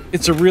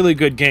a really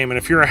good game, and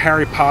if you're a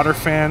Harry Potter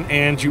fan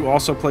and you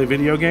also play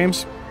video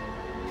games,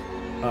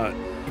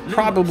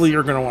 probably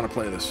you're going to want to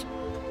play this.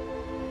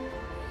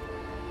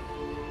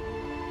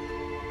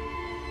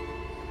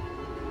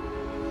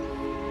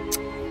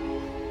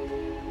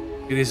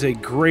 It is a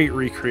great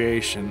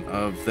recreation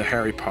of the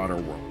Harry Potter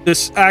world.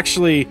 This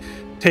actually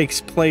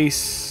takes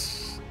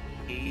place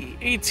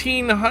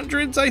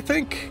 1800s, I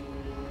think.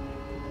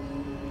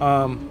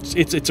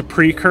 It's a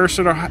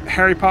precursor to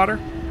Harry Potter.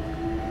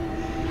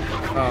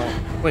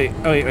 Oh, wait.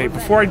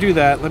 Before I do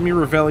that, let me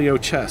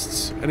Revelio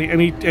chests.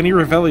 Any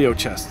Revelio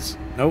chests?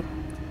 Nope.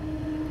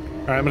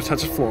 All right, I'm gonna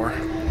touch the floor.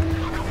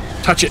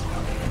 Touch it.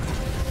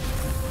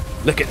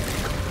 Lick it.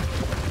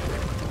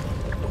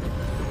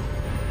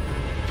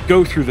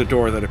 Go through the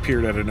door that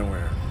appeared out of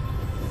nowhere.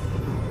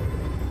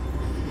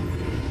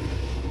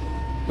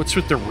 What's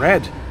with the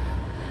red?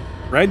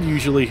 Red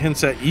usually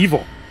hints at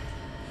evil.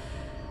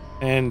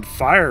 And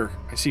fire.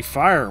 I see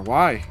fire.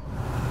 Why?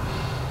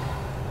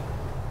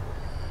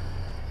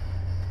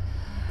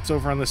 It's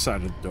over on this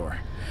side of the door.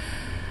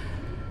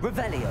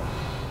 Revelio.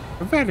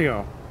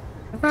 Revelio.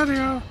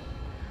 Revelio.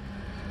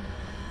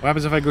 What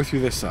happens if I go through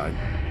this side?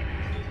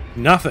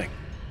 Nothing.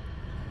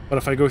 But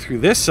if I go through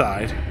this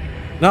side...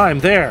 No, I'm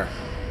there.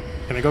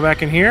 Can I go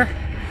back in here?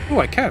 Oh,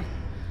 I can.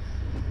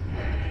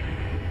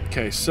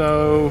 Okay,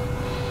 so...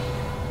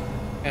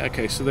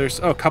 Okay, so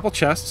there's... Oh, a couple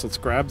chests. Let's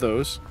grab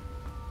those.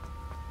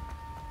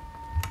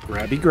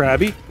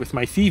 Grabby with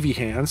my thievy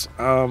hands.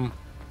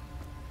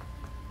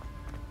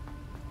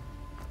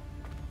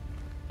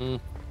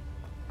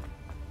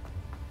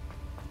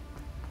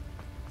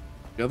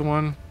 The other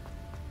one.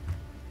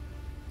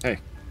 Hey.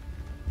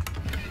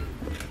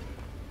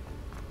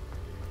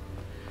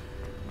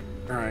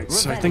 Alright,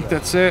 so I think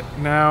that's it.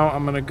 Now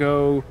I'm gonna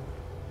go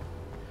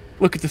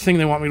look at the thing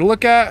they want me to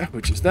look at,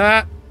 which is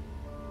that.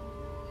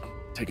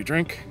 Take a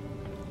drink.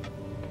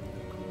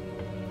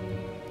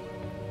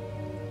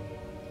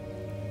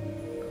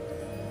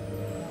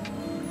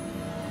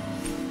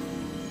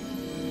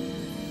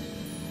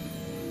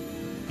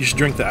 You should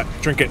drink that.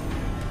 Drink it.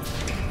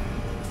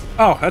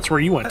 Oh, that's where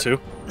you went to.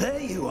 There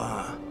you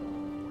are.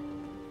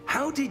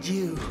 How did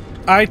you...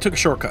 I took a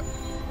shortcut.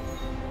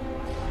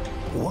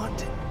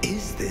 What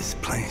is this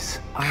place?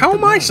 How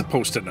am I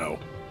supposed to know?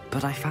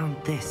 But I found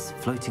this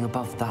floating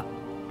above that.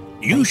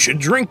 You should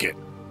drink it.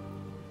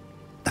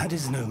 That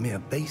is no mere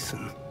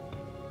basin.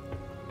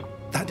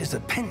 That is a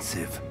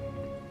pensive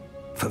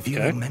for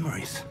viewing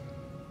memories.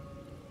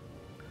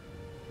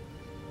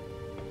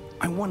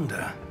 I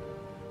wonder...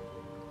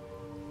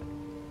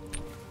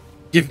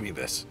 Give me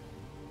this.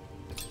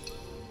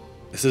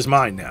 This is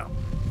mine now.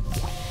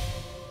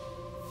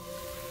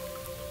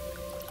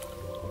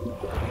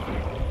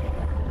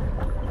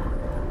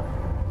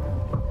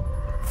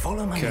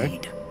 Follow my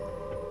lead.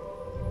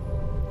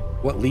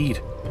 What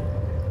lead?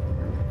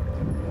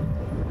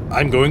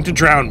 I'm going to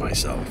drown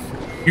myself.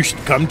 You should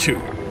come too.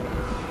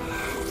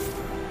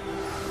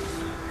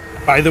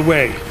 By the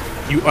way,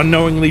 you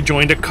unknowingly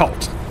joined a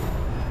cult.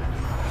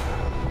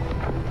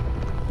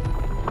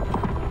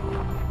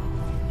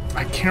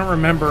 I can't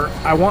remember.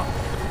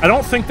 I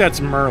don't think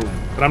that's Merlin,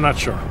 but I'm not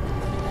sure.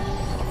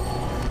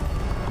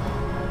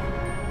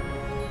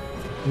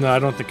 No, I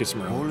don't think it's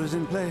Merlin. All is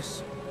in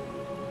place.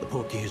 The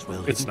portkey is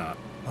well. It's not.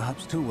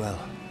 Perhaps too well.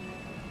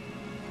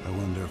 I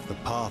wonder if the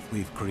path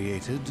we've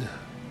created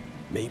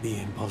may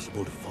be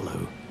impossible to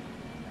follow.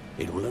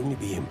 It will only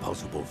be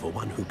impossible for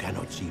one who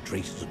cannot see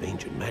traces of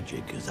ancient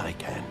magic as I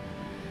can.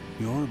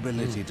 Your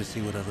ability to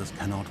see what others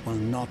cannot will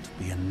not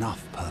be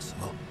enough,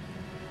 Percival.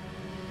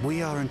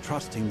 We are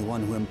entrusting the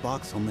one who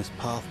embarks on this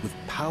path with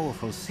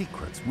powerful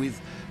secrets, with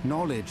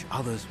knowledge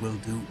others will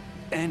do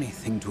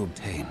anything to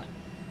obtain.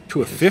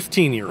 To a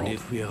 15-year-old.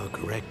 If we are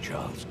correct,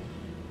 Charles,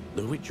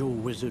 the witch or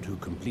wizard who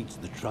completes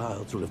the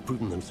trials will have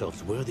proven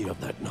themselves worthy of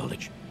that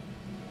knowledge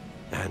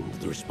and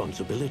the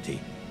responsibility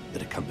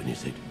that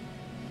accompanies it.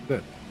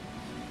 Good.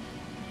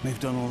 We've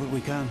done all that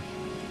we can.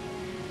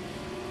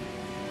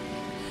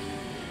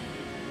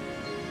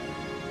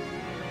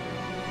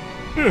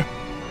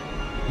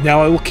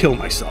 Now I will kill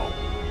myself.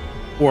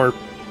 Or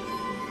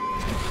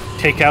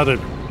take out a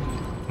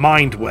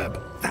mind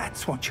web.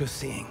 That's what you're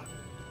seeing.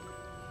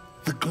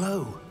 The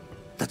glow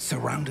that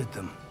surrounded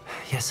them.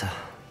 Yes, sir.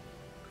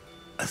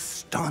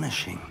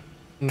 Astonishing.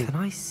 Can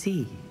I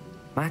see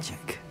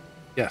magic?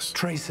 Yes.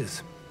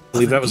 Traces. I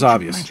believe of that was ancient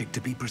obvious. Magic,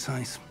 to be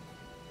precise.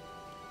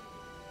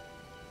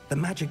 The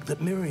magic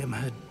that Miriam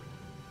had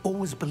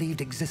always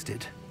believed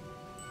existed,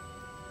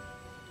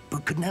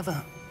 but could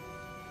never.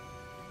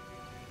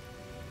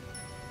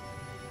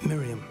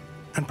 Miriam,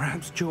 and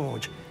perhaps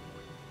George,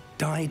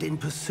 died in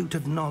pursuit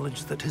of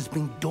knowledge that has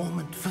been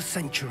dormant for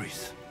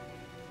centuries.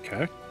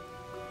 Okay.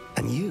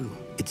 And you,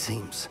 it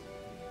seems,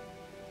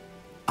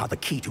 are the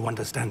key to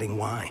understanding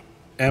why.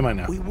 Am I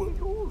now?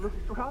 It all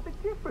looks rather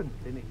different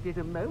than it did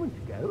a moment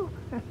ago.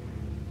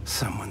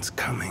 Someone's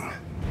coming.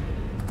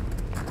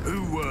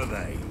 Who were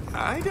they?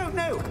 I don't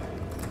know.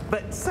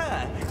 But,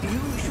 sir, you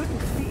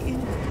shouldn't be in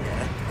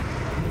here.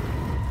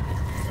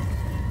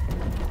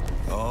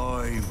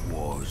 I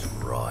was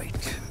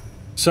right.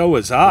 So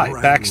was I,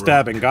 Ragnarok.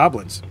 backstabbing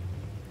goblins.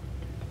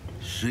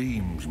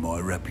 Seems my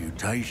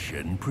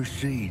reputation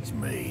precedes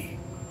me.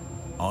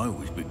 I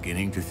was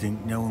beginning to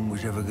think no one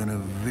was ever going to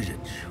visit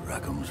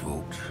Rackham's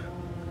vault.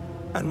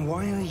 And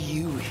why are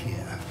you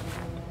here?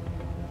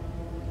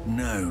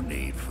 No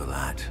need for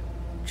that.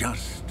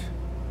 Just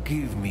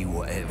give me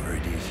whatever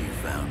it is you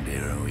found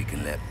here and we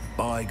can let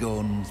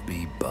bygones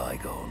be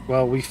bygones.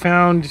 Well, we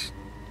found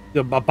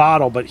a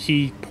bottle, but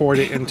he poured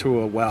it into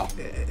a well.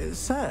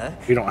 Sir,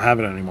 We don't have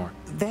it anymore.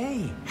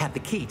 they had the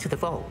key to the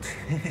vault.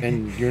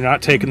 And you're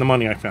not taking the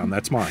money I found.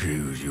 That's mine.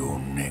 Choose your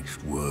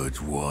next words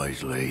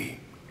wisely.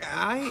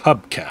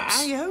 Hubcaps.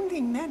 I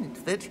only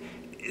meant that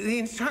the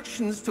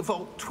instructions to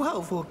Vault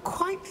 12 were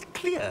quite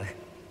clear.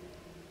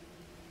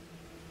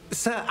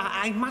 Sir,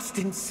 I must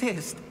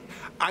insist.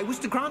 I was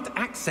to grant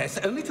access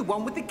only to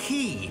one with the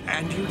key,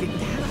 and you didn't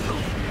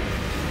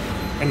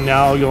have. And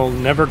now you'll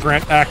never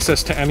grant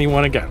access to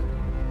anyone again.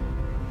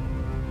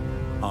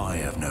 I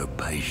have no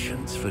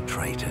patience for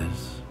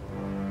traitors.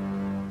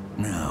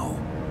 Now,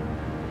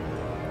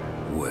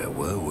 where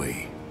were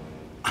we?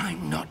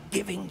 I'm not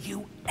giving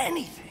you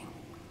anything.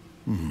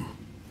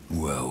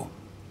 Well,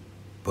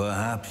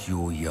 perhaps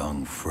your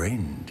young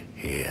friend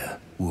here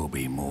will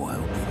be more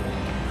helpful.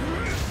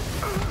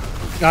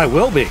 I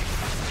will be.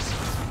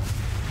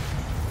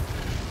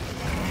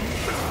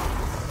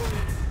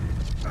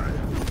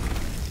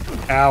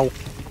 Ow.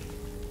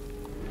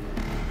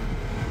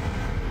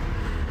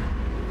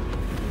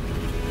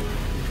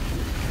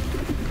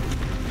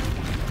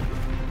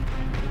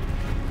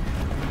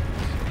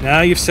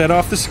 Now you've set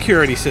off the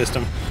security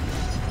system.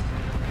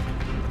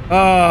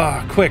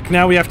 Ah, quick,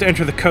 now we have to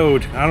enter the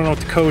code. I don't know what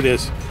the code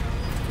is.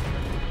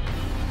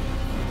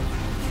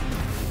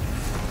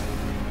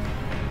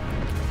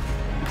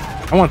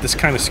 I want this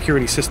kind of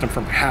security system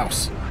for my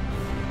house.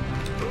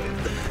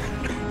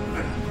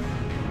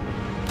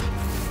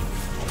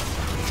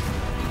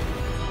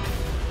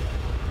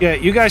 Yeah,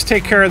 you guys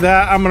take care of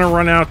that. I'm gonna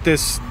run out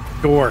this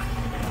door.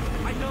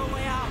 I know a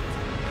way out.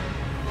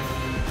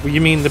 Well,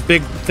 you mean the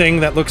big thing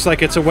that looks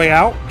like it's a way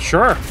out?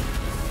 Sure.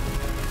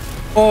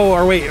 Oh,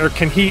 or wait, or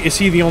can he? Is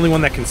he the only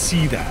one that can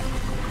see that?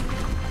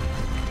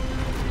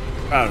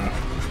 I don't know.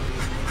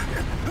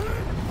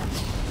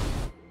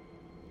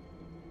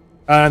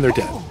 And they're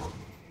dead.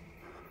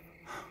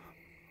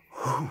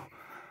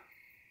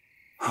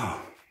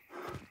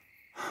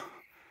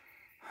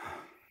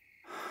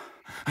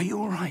 Are you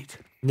all right?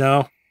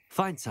 No.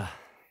 Fine, sir.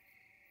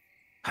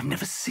 I've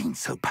never seen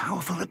so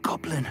powerful a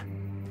goblin.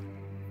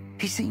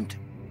 He seemed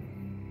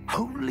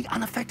wholly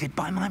unaffected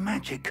by my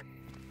magic.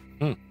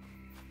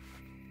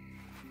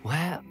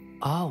 Where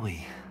are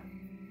we?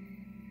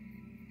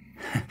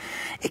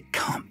 It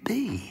can't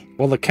be.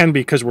 Well, it can be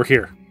because we're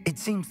here. It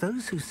seems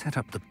those who set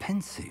up the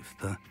pensive,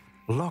 the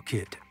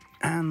locket,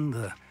 and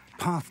the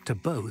path to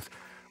both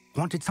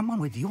wanted someone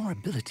with your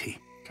ability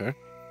Okay.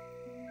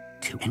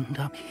 to end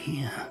up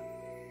here.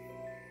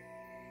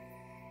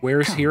 Where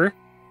is Come. here?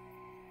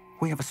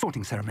 We have a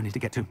sorting ceremony to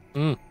get to.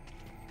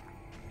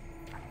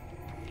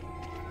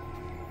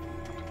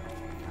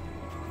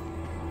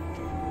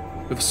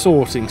 We have a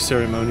sorting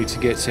ceremony to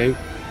get to.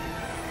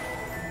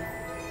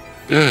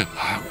 Ugh,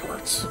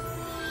 Hogwarts.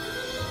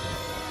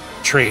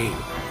 Train.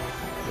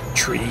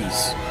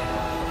 Trees.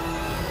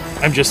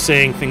 I'm just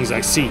saying things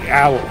I see.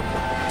 Owl.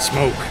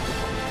 Smoke.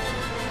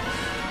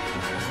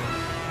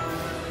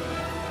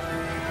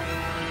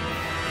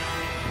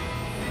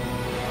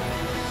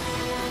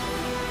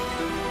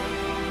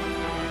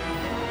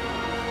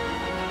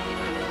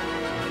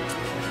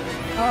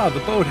 Ah, the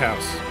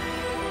boathouse.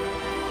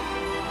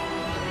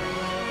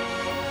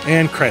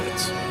 And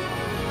credits.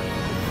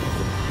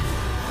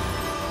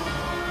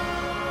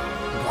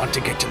 Want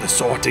to get to the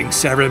sorting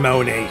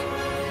ceremony.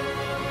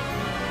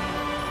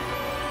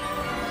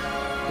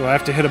 Do I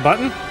have to hit a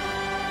button?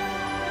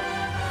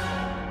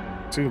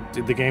 So,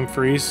 did the game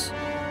freeze?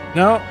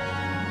 No.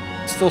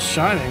 It's still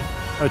shining.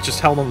 Oh, it just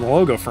held on the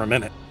logo for a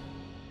minute.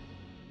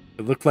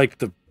 It looked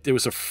like it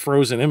was a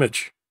frozen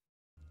image.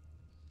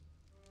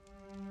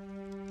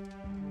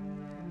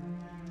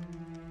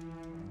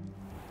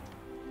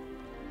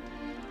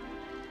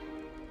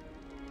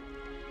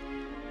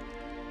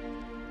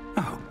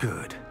 Oh,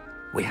 good.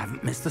 We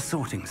haven't missed the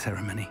sorting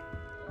ceremony.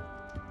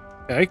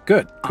 Okay,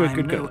 good. Good, I'm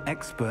good, no good.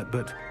 expert,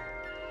 but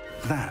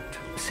that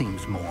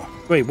seems more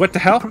Wait, what the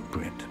hell?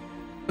 appropriate.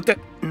 What the?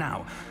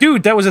 Now,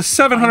 Dude, that was a I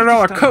 $700 need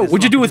to study coat. this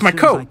What'd you do locket with my as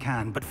soon as I coat?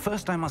 can, but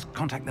first I must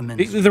contact the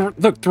ministry.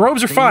 Look, the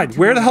robes are They fine. need to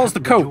Where know the what hell's the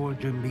happened to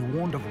coat? George and be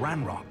warned of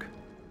Ranrock.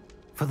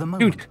 For the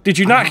moment, Dude, did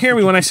you I not ask hear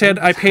me that when you I said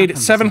keep I paid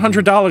this happens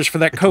 $700 for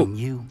that coat? between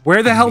you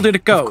Where the and hell me. did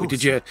it go? Of Did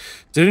course. you?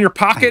 Is it in your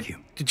pocket? Thank you.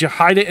 Did you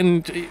hide it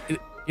in,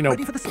 you know,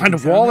 Ready for the behind a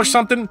sorting wall or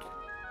ceremony? something?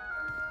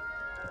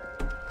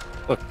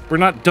 Look, we're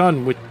not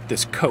done with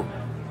this coat.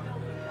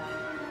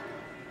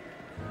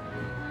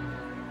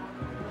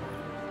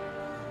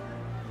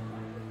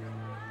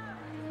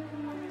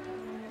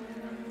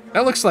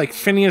 That looks like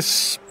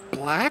Phineas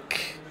Black.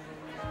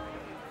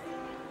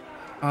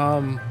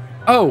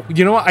 Oh,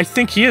 you know what? I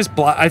think he is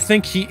black. I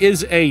think he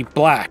is a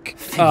black.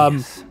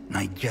 Phineas,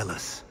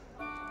 Nigellus,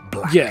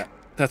 Black. Yeah,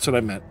 that's what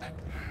I meant.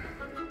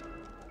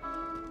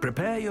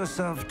 Prepare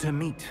yourself to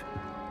meet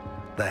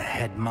the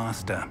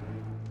headmaster.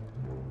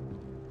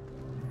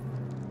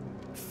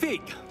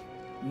 Fig,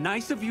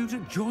 nice of you to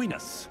join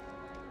us.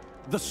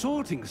 The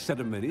sorting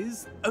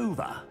ceremony's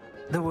over.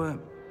 There were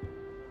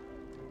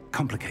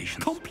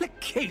complications.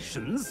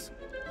 Complications?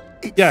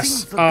 It Yes,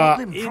 seems the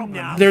goblin enough.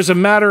 problem- There's a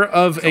matter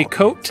of a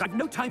coat. I've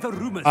no time for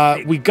rumors.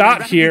 Fig. We We're got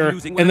rapidly here,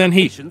 losing and then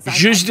he patients I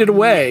zhuzhed had it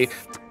away.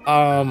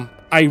 left.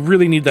 I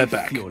really need that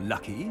back. If you're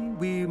lucky,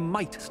 we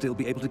might still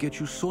be able to get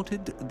you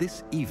sorted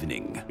this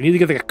evening. We need to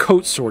get the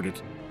coat sorted.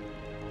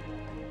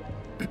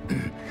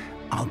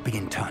 I'll be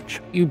in touch.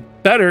 You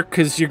better,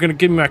 because you're going to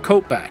give me my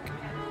coat back.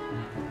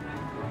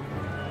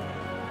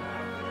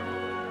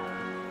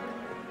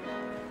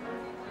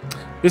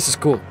 This is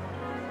cool.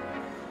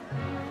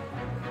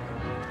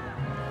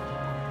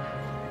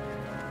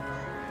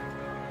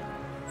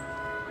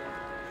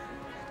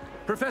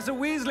 Professor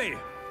Weasley,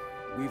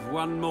 we've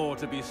one more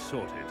to be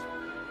sorted.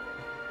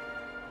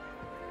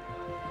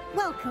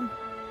 Welcome.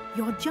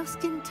 You're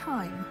just in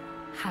time.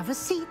 Have a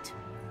seat.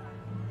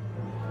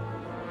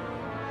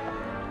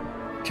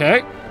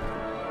 Okay.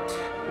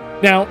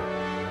 Now,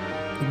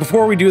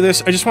 before we do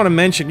this, I just want to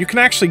mention, you can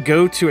actually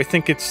go to, I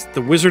think it's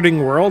the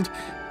Wizarding World,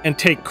 and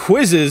take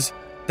quizzes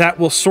that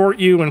will sort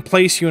you and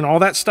place you and all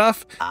that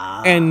stuff.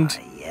 And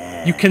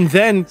you can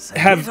then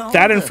have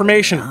that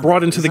information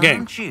brought into the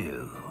game.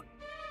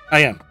 I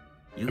am.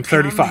 I'm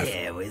 35.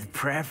 Here with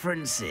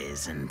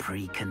preferences and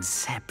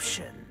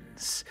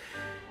preconceptions.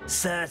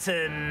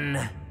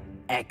 Certain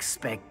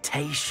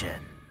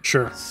expectations.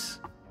 Sure.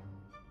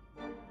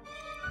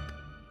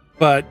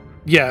 But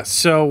yeah,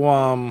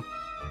 so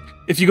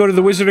if you go to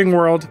the Wizarding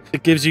World,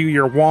 it gives you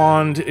your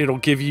wand, it'll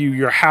give you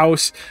your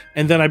house,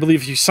 and then I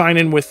believe if you sign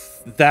in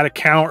with that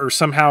account or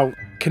somehow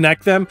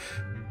connect them,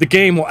 the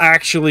game will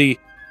actually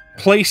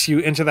place you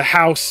into the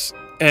house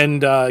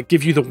and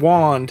give you the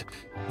wand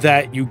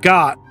that you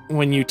got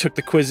when you took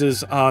the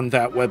quizzes on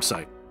that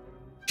website.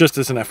 Just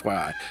as an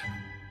FYI.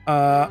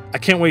 I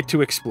can't wait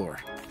to explore.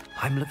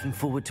 I'm looking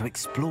forward to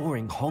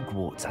exploring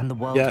Hogwarts and the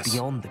world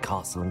beyond the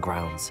castle and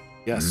grounds.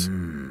 Yes.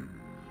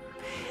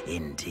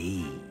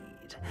 Indeed.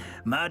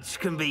 Much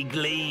can be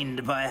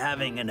gleaned by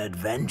having an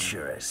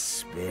adventurous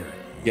spirit.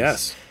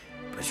 Yes.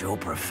 But your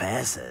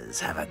professors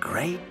have a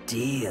great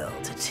deal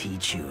to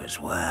teach you as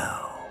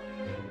well.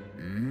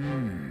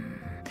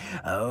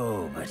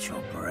 Oh, but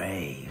you're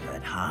brave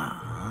at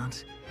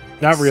heart.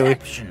 Not really.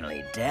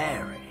 Exceptionally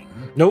daring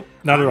Nope,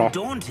 not at all.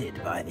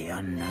 Undaunted by the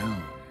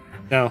unknown.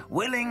 No.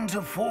 Willing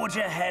to forge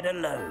ahead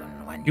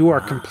alone when You are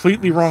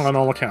completely wrong on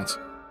all accounts.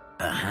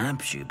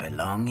 Perhaps you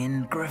belong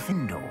in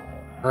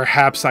Gryffindor.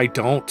 Perhaps I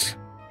don't.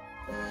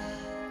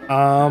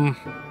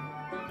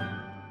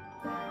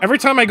 Every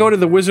time I go to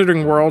the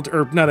Wizarding World,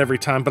 or not every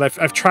time, but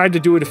I've tried to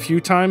do it a few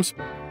times,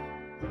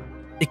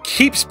 it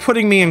keeps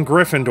putting me in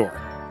Gryffindor.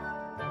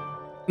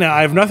 Now,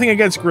 I have nothing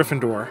against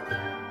Gryffindor,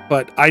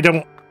 but I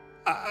don't...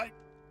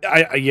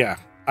 yeah.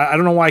 I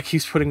don't know why it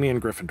keeps putting me in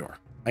Gryffindor.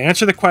 I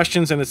answer the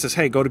questions, and it says,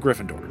 hey, go to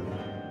Gryffindor.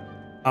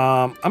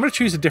 I'm going to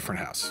choose a different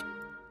house.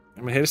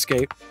 I'm going to hit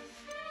escape.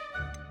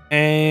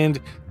 And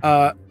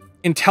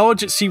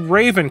Intelligent Sea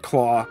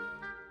Ravenclaw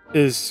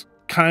is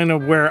kind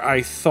of where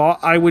I thought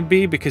I would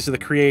be because of the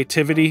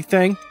creativity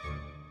thing.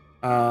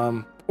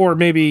 Or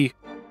maybe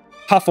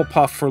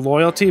Hufflepuff for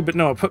loyalty, but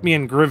no, it put me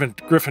in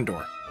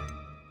Gryffindor.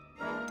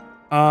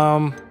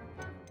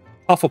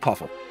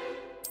 Hufflepuffle.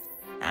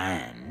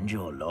 And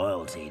your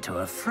loyalty to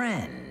a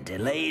friend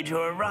delayed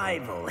your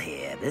arrival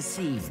here this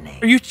evening.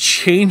 Are you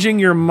changing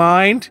your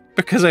mind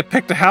because I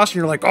picked a house and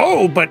you're like,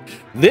 oh, but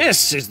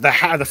this is the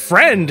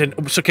friend? And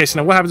okay, so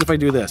now what happens if I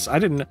do this? I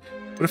didn't.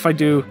 What if I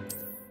do?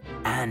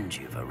 And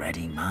you've a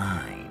ready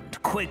mind,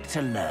 quick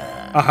to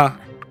learn. Uh-huh.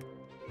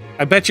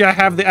 I bet you I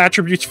have the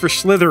attributes for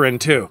Slytherin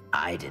too.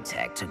 I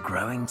detect a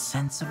growing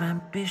sense of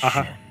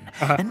ambition,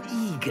 and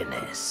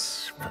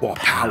eagerness for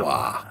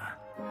power.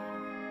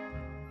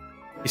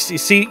 You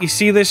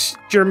see this,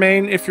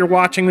 Jermaine? If you're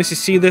watching this, you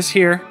see this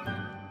here?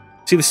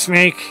 See the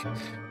snake?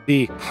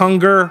 The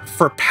hunger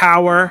for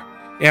power,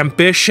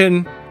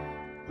 ambition.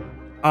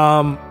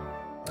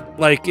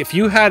 Like, if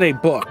you had a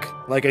book,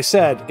 like I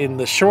said in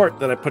the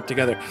short that I put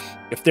together,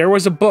 if there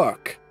was a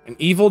book, an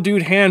evil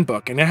dude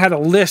handbook, and it had a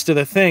list of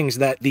the things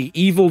that the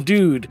evil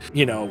dude,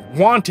 you know,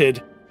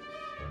 wanted,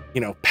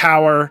 you know,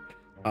 power,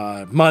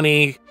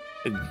 money,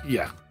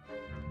 yeah.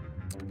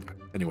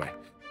 Anyway.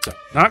 So,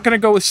 not gonna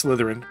go with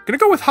Slytherin. Gonna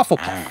go with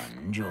Hufflepuff.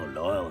 And your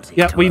loyalty.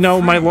 Yeah, we know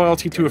my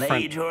loyalty to a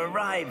friend. Your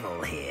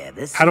arrival here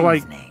this How do I?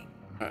 evening.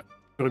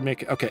 Do I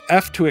make it? Okay,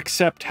 F to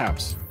accept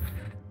house.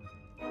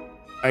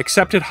 I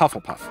accepted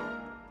Hufflepuff.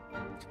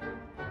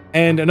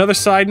 And another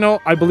side note,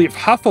 I believe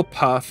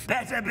Hufflepuff.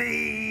 Better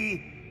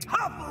be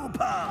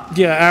Hufflepuff.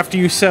 Yeah, after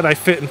you said I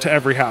fit into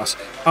every house.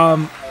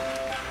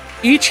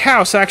 Each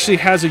house actually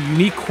has a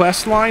unique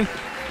quest line.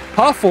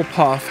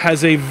 Hufflepuff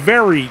has a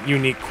very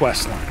unique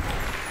quest line.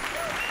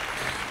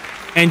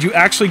 And you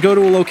actually go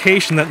to a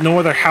location that no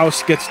other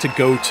house gets to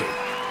go to.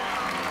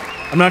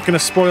 I'm not going to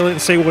spoil it and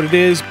say what it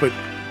is, but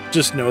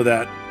just know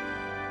that.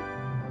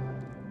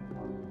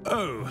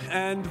 Oh,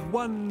 and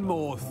one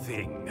more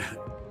thing.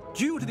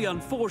 Due to the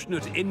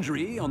unfortunate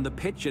injury on the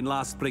pitch in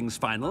last spring's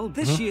final,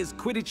 this year's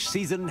Quidditch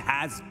season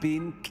has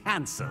been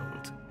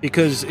cancelled.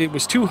 Because it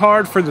was too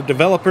hard for the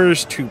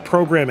developers to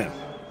program in.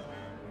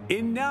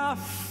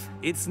 Enough!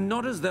 It's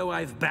not as though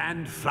I've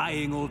banned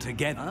flying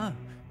altogether,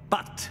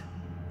 but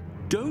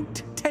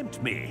don't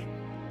tempt me.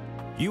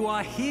 You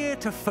are here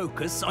to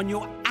focus on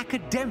your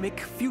academic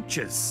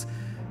futures.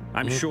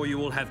 I'm sure you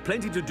will have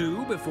plenty to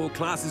do before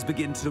classes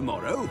begin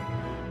tomorrow.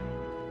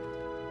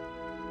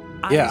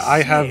 Yeah,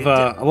 I have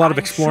a lot of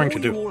exploring to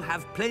do. You all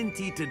have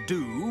plenty to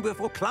do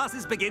before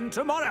classes begin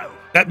tomorrow.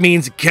 That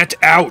means get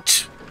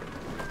out.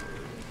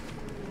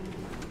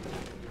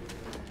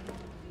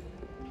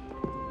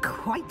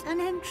 Quite an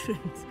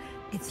entrance.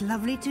 It's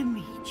lovely to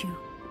meet you.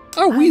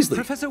 Oh, Weasley.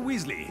 Professor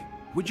Weasley,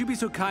 would you be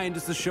so kind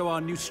as to show our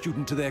new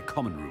student to their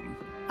common room?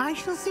 I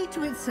shall see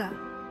to it, sir.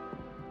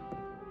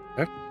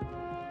 Okay.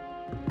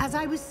 As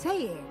I was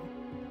saying,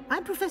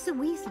 I'm Professor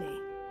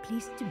Weasley.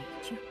 Pleased to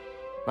meet you.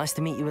 Nice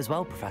to meet you as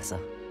well, Professor.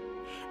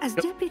 As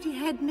Deputy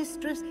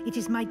Headmistress, it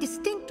is my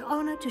distinct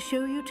honor to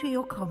show you to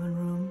your common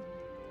room.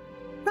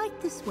 Right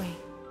this way.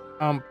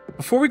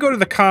 Before we go to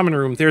the common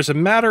room, there's a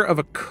matter of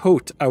a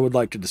coat I would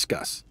like to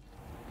discuss.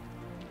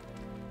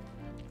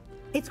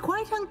 It's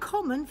quite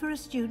uncommon for a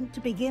student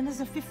to begin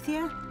as a 5th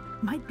year.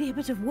 Might be a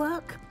bit of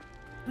work,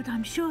 but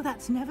I'm sure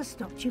that's never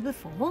stopped you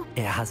before.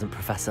 It hasn't,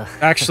 Professor.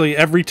 Actually,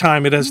 every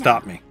time it has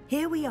stopped me.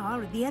 Here we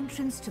are at the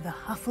entrance to the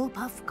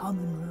Hufflepuff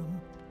common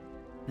room.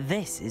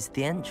 This is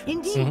the entrance.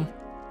 Indeed.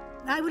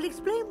 I will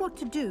explain what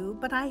to do,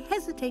 but I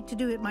hesitate to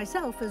do it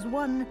myself as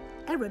one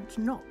errant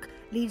knock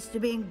leads to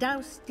being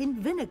doused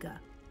in vinegar.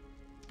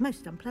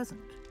 Most unpleasant.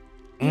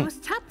 You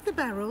must tap the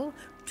barrel,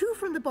 2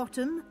 from the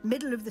bottom,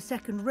 middle of the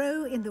 2nd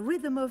row, in the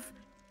rhythm of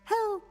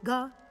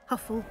Helga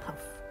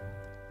Hufflepuff.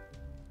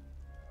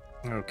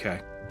 Okay.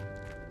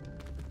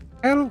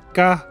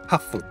 Helga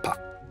Hufflepuff.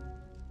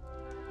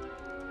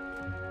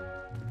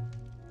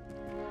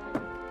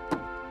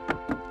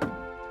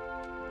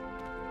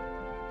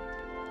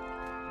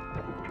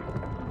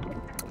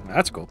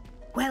 That's cool.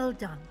 Well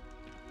done.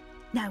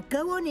 Now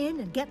go on in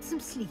and get some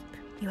sleep.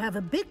 You have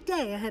a big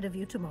day ahead of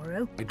you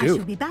tomorrow. I do. I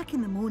shall be back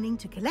in the morning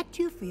to collect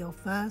you for your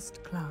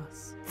first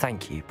class.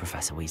 Thank you,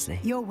 Professor Weasley.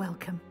 You're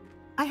welcome.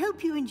 I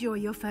hope you enjoy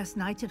your first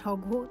night at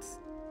Hogwarts.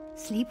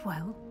 Sleep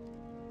well.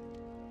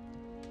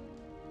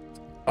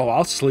 Oh,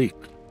 I'll sleep.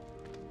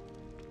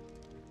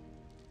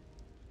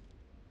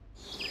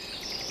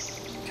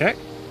 Okay.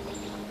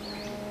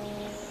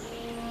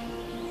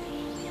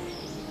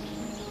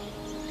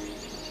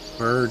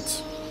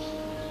 Birds.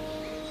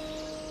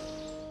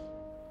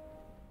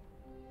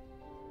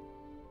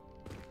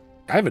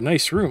 I have a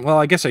nice room. Well,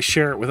 I guess I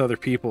share it with other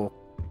people.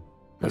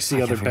 I see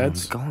like other everyone's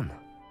beds. Gone.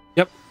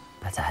 Yep.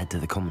 Better head to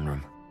the common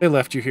room. They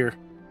left you here.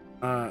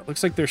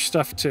 Looks like there's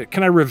stuff to...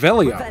 Can I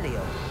Revelio?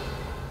 Revelio.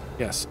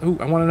 Yes. Ooh,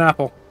 I want an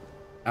apple.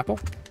 Apple?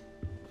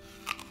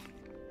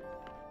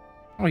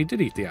 Oh, he did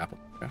eat the apple.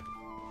 Okay.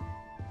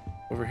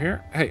 Over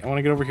here. Hey, I want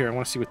to get over here. I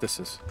want to see what this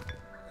is.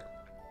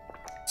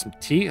 Some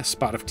tea. A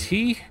spot of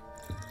tea.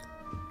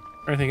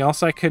 Anything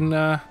else I can...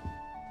 But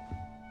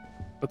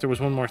there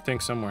was one more thing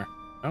somewhere.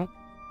 No?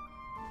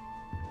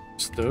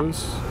 Just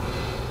those.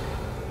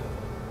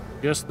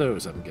 Just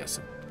those, I'm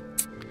guessing.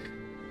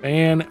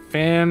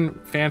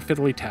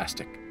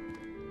 Fan-fiddly-tastic.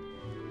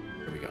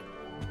 Here we go.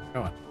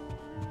 Go on.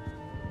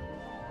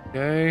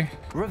 Okay.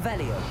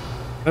 Revelio.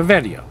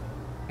 Revelio.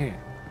 Yeah.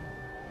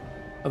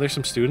 Oh, there's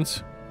some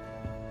students.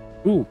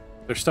 Ooh,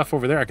 there's stuff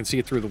over there. I can see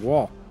it through the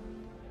wall.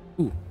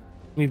 Ooh,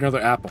 need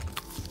another apple.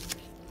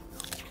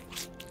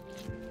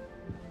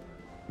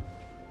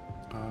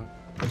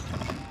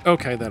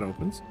 Okay, that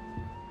opens.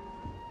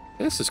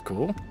 This is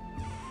cool.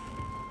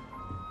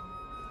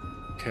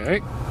 Okay.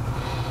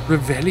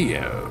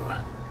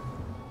 Revelio.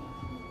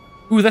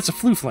 Ooh, that's a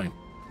flue flame.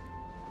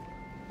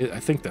 I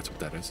think that's what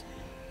that is.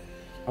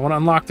 I want to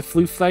unlock the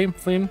flue flame.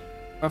 Flame?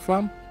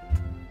 Revelio.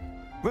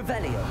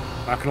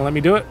 Not gonna let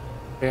me do it?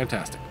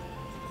 Fantastic.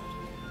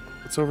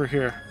 What's over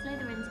here?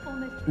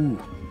 Ooh,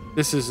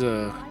 this is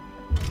I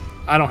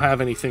don't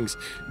have any things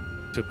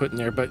to put in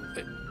there, but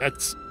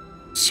that's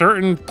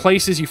certain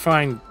places you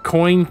find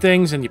coin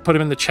things and you put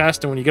them in the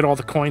chest, and when you get all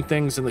the coin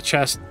things in the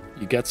chest,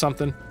 you get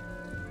something.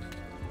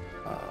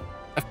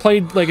 I've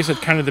played, like I said,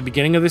 kind of the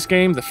beginning of this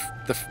game.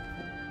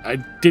 I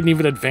didn't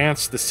even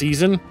advance the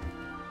season.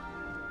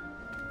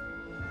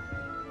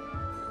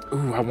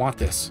 Ooh, I want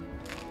this.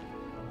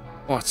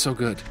 Oh, it's so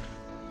good.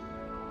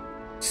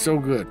 So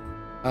good.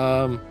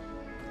 Another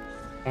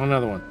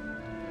one.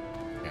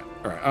 Yeah,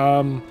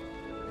 alright,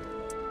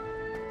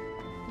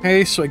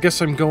 okay, so I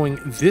guess I'm going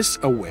this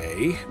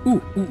away. Ooh.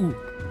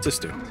 What's this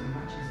do?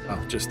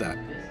 Oh, just that.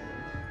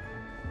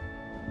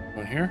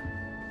 One here.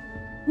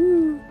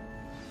 Ooh.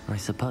 I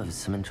suppose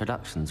some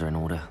introductions are in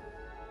order.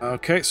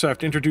 Okay, so I have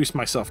to introduce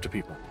myself to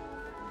people.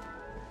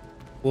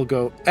 We'll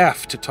go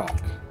F to talk.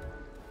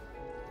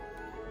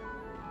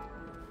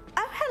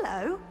 Oh,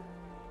 hello.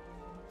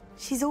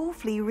 She's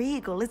awfully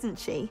regal, isn't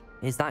she?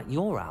 Is that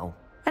your owl?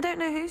 I don't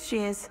know who she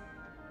is.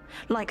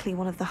 Likely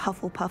one of the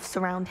Hufflepuffs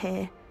around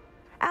here.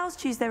 Owls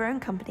choose their own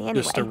company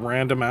anyway. Just a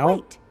random owl?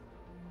 Wait,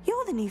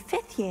 you're the new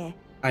 5th year.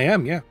 I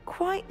am, yeah.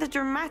 Quite the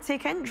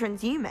dramatic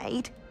entrance you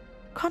made.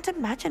 Can't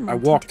imagine I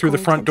walked through the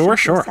front door,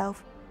 sure.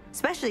 Yourself,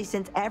 especially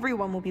since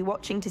everyone will be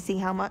watching to see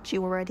how much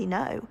you already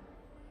know.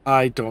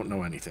 I don't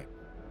know anything.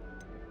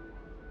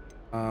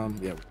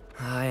 Yeah.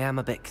 I am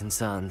a bit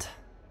concerned.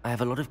 I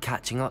have a lot of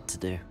catching up to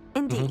do.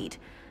 Indeed.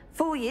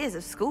 4 years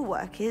of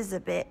schoolwork is a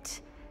bit...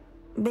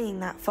 Being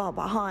that far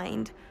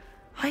behind,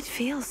 I'd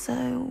feel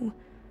so...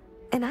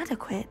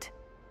 inadequate.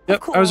 Yep,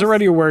 Of course, I was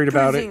already worried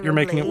about it. You're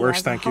making it presumably, worse,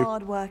 as thank a you.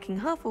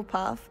 hard-working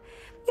Hufflepuff,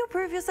 you'll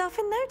prove yourself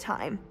in no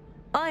time.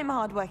 I'm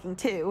hard-working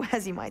too,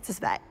 as you might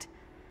suspect.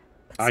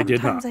 But I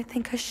did not. Sometimes I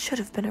think I should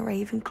have been a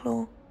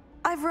Ravenclaw.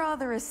 I've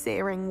rather a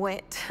searing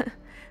wit.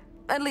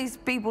 At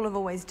least people have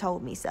always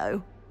told me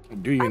so.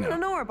 Do you I'm know?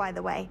 Lenora, by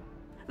the way.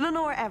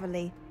 Lenora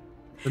Everly.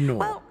 Lenora.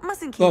 Well,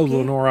 mustn't keep Oh, you.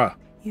 Lenora.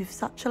 You've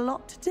such a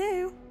lot to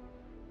do.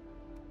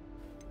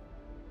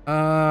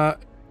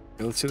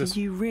 Let's see this.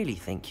 Do you really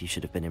think you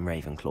should have been in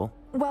Ravenclaw?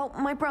 Well,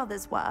 my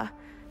brothers were.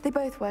 They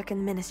both work in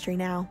the ministry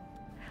now.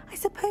 I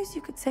suppose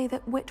you could say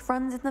that wit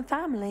runs in the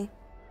family.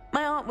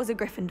 My aunt was a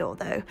Gryffindor,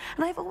 though,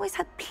 and I've always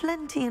had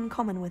plenty in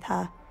common with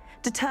her.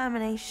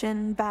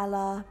 Determination,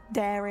 valor,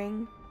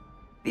 daring.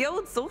 The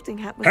old sorting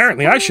hat was...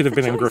 Apparently, I should have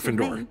the been in choice of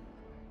Gryffindor. me.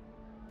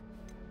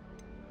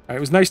 It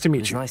was nice to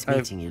meet you. Nice I have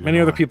meeting you, many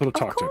other Lenora. people to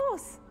talk Of to.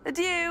 course.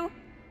 Adieu.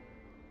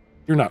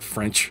 You're not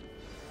French.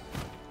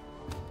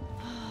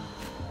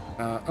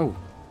 Oh,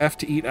 F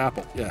to eat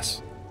apple.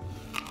 Yes.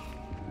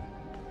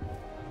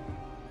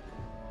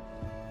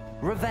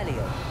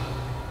 Revelio.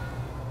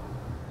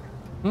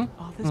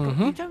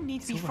 You don't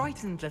need to be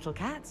frightened, little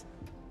cat.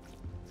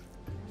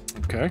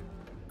 Okay.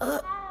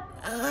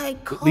 I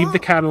can't Leave the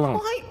cat alone.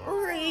 quite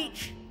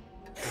reach.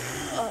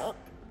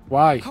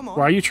 Why? Come on,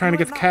 Why are you trying to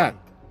you're get the in cat?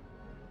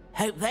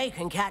 Hope they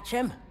can catch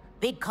him.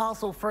 Big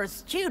castle for a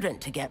student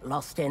to get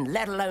lost in,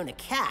 let alone a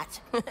cat.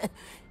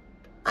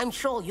 I'm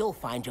sure you'll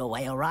find your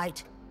way all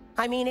right.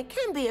 I mean, it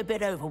can be a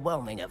bit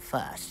overwhelming at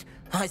first.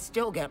 I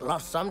still get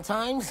lost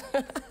sometimes.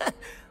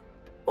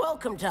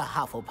 Welcome to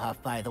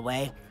Hufflepuff, by the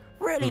way.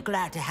 Really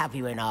glad to have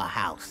you in our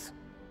house.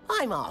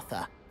 I'm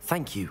Arthur.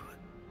 Thank you.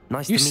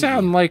 Nice You to meet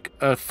sound you. like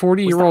a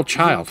 40-year-old Was that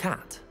your child.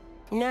 cat?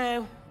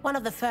 No, one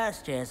of the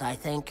first years, I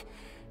think.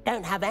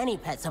 Don't have any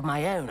pets of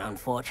my own,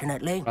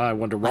 unfortunately. I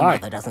wonder My why.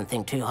 mother doesn't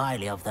think too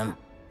highly of them,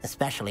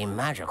 especially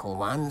magical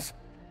ones.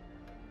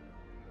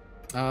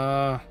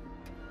 I'm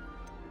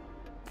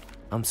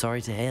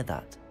sorry to hear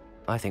that.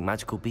 I think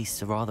magical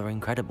beasts are rather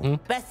incredible.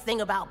 Best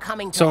thing about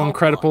coming to So Hogwarts,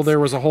 incredible there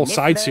was a whole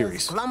side Nifflers,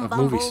 series of Glumbumbles,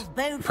 movies.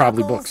 Bowtruckles.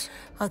 Probably books.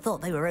 I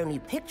thought they were only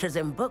pictures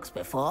in books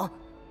before.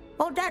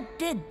 Well, Dad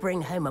did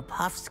bring home a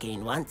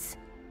puffskein once.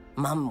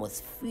 Mum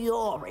was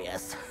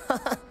furious.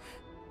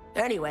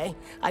 Anyway,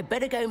 I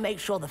better go make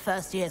sure the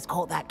first years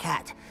caught that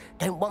cat.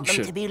 Don't want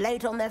them to be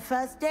late on their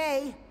first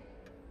day.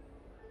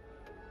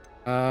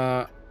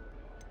 Good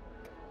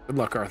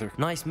luck, Arthur.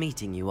 Nice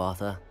meeting you,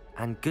 Arthur.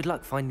 And good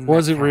luck finding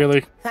Was that it cat.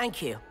 really?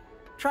 Thank you.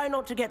 Try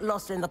not to get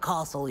lost in the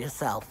castle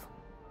yourself.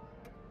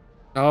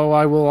 Oh,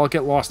 I will. I'll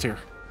get lost here.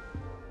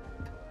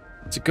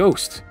 It's a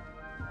ghost.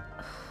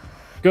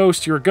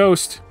 Ghost, you're a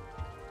ghost.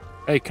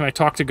 Hey, can I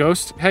talk to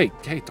Ghost? Hey,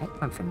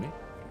 don't run from me.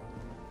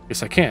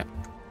 Yes, I can't.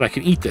 But I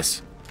can eat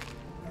this.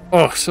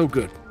 Oh, so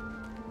good.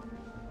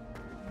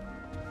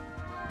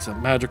 It's a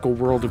magical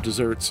world of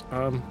desserts.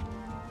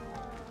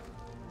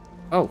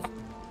 Oh.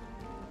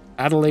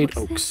 Adelaide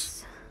Oaks.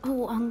 This?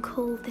 Oh,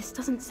 Uncle, this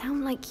doesn't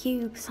sound like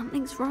you.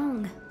 Something's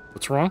wrong.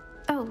 What's wrong?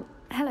 Oh,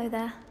 hello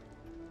there.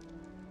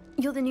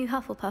 You're the new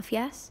Hufflepuff,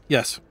 yes?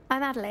 Yes.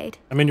 I'm Adelaide.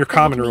 I'm in your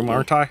common room,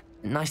 aren't I?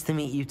 Nice to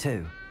meet you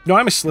too. No,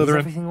 I'm a Is Slytherin.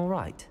 everything all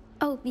right?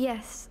 Oh,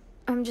 yes.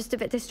 I'm just a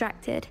bit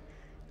distracted.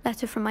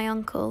 Letter from my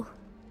uncle.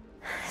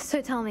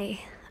 So tell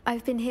me,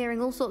 I've been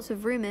hearing all sorts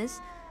of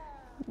rumors.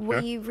 Were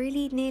you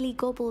really nearly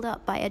gobbled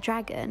up by a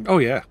dragon? Oh,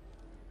 yeah.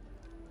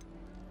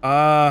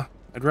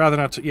 I'd rather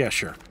not to... Yeah,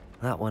 sure.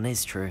 That one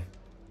is true.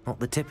 Not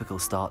the typical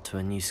start to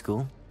a new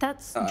school.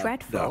 That's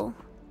dreadful. No.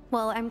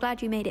 Well, I'm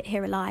glad you made it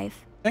here alive.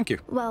 Thank you.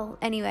 Well,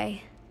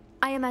 anyway,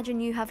 I imagine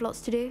you have lots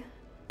to do.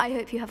 I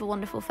hope you have a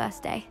wonderful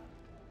first day.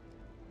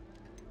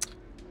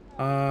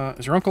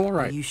 Is your uncle all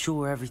right? Are you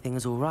sure everything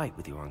is all right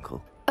with your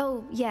uncle?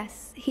 Oh,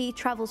 yes. He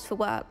travels for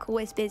work,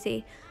 always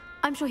busy.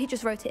 I'm sure he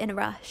just wrote it in a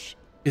rush.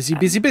 Busy,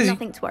 busy, busy.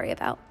 Nothing to worry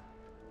about.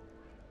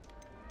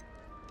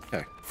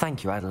 Okay.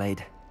 Thank you,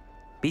 Adelaide.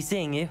 Be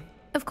seeing you.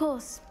 Of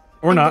course.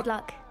 Or and not. Good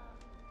luck.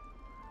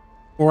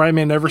 Or I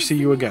may never see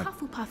you again.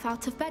 Hufflepuff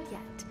out of bed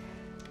yet?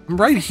 I'm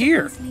right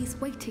here. Weasley's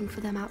waiting for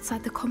them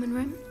outside the common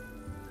room.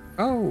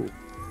 Oh.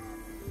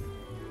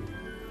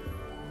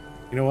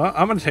 You know what?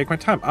 I'm going to take my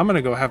time. I'm going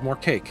to go have more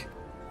cake.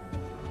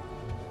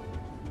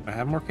 Can I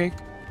have more cake?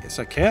 Yes,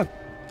 I can.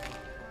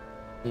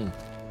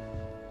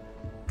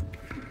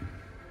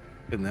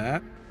 In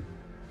that.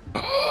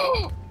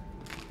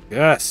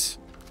 Yes.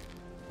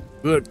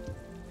 Good.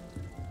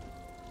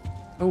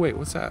 Oh, wait.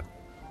 What's that?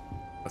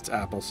 That's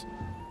apples.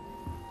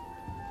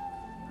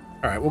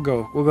 All right, we'll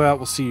go out.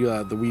 We'll see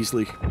the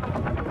Weasley.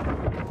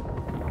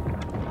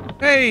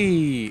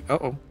 Hey!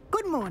 Uh-oh.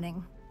 Good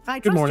morning. I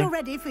Good trust morning. you're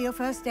ready for your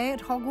first day at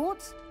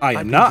Hogwarts? I am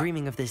I've been not.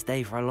 dreaming of this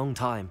day for a long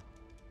time.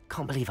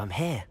 Can't believe I'm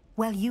here.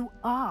 Well, you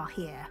are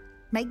here.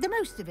 Make the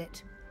most of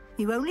it.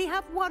 You only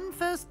have one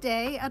first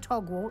day at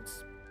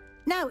Hogwarts.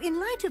 Now, in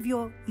light of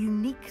your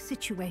unique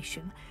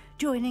situation,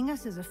 joining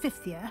us as a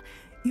fifth year,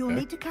 you'll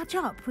need to catch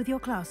up with your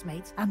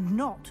classmates and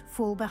not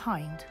fall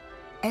behind.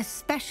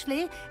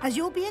 Especially as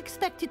you'll be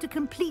expected to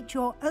complete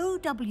your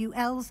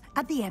OWLs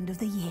at the end of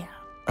the year.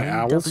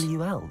 Owls?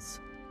 OWLs?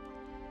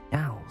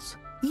 Owls?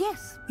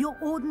 Yes, your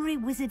ordinary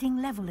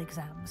wizarding level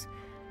exams.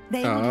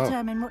 They will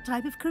determine what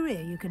type of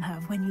career you can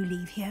have when you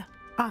leave here.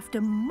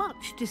 After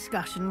much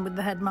discussion with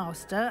the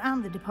headmaster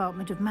and the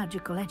Department of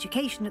Magical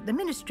Education at the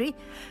Ministry,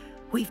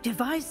 we've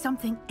devised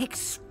something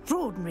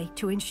extraordinary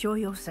to ensure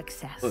your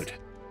success. Good.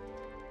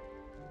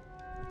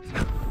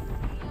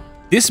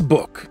 This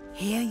book.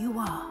 Here you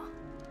are.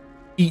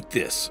 Eat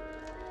this.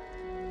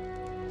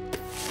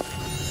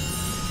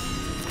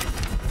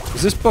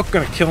 Is this book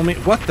gonna kill me?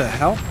 What the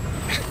hell?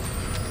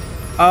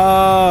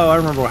 Oh, I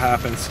remember what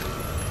happens.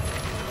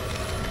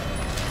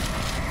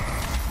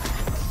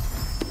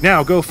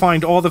 Now go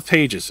find all the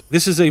pages.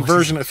 This is a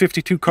version of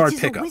 52 card It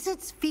is pickup. a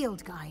wizard's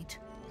field guide.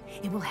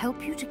 It will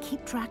help you to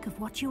keep track of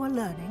what you are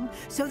learning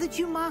so that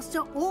you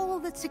master all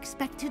that's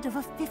expected of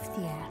a fifth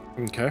year.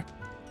 Okay.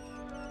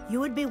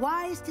 You would be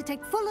wise to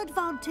take full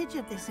advantage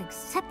of this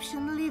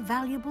exceptionally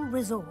valuable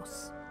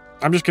resource.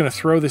 I'm just gonna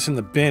throw this in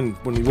the bin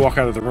when we walk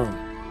out of the room.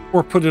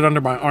 Or put it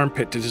under my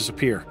armpit to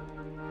disappear.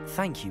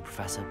 Thank you,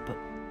 Professor, but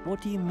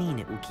what do you mean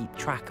it will keep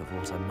track of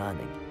what I'm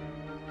learning?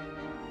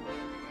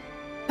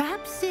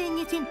 Perhaps seeing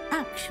it in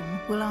action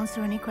will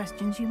answer any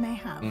questions you may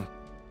have.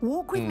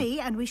 Walk with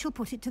me and we shall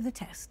put it to the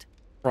test.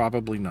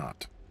 Probably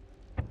not.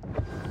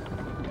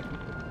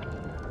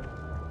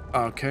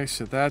 Okay,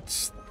 so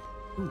that's...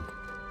 Ooh.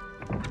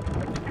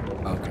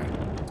 Okay,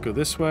 let's go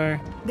this way.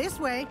 This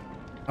way.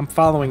 I'm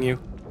following you.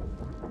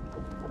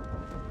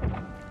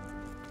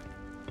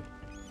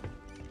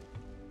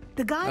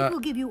 The guide will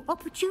give you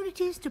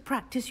opportunities to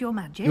practice your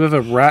magic. You have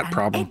a rat and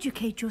problem.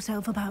 Educate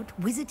yourself about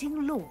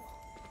wizarding lore.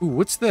 Ooh,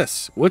 what's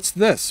this? What's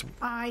this?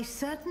 I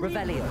certainly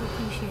would have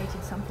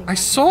appreciated something. I like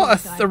saw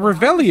the a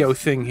Revelio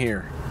thing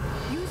here.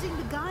 Using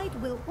the guide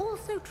will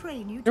also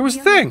train you. There was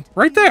a thing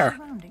right there.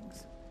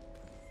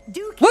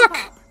 Do keep Look!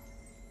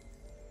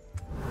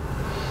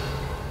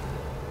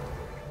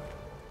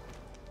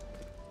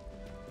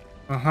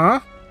 up. Uh-huh.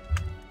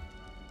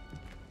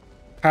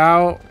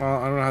 How?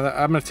 Well, I don't know how that...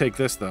 I'm gonna take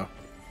this, though.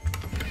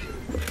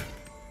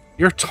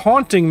 You're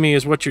taunting me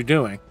is what you're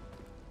doing.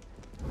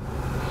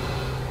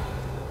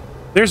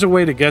 There's a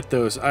way to get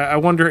those. I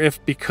wonder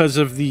if because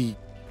of the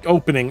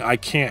opening, I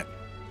can't.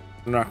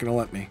 They're not gonna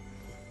let me.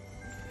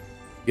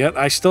 Yet,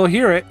 I still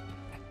hear it.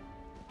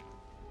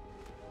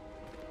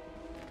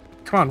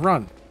 Come on,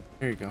 run.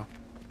 There you go.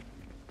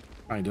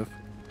 Kind of.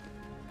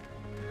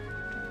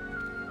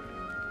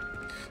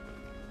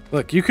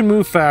 Look, you can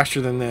move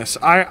faster than this.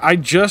 I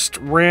just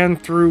ran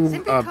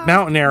through a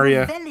mountain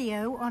area.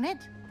 Revelio on it,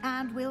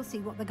 and we'll see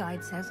what the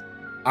guide says.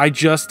 I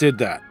just did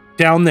that.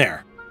 Down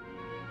there.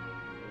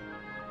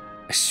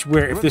 I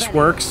swear, if this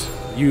works,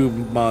 you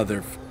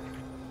mother...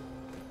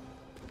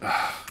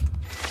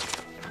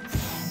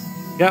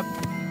 Yep.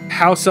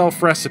 House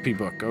elf recipe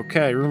book.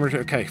 Okay,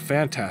 okay,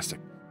 fantastic.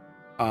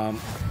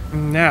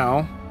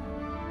 Now,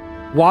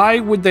 why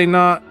would they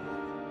not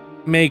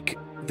make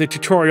the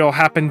tutorial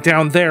happen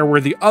down there where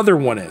the other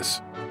one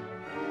is?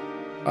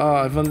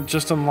 I've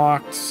just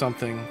unlocked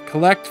something.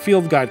 Collect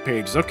field guide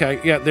pages. Okay,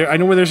 yeah, there. I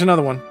know where there's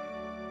another one.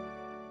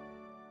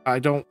 I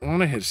don't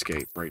want to hit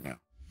escape right now.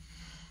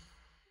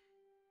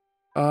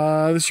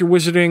 This is your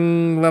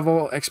wizarding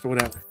level expo,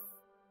 whatever.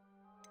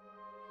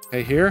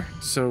 Okay, here.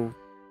 So,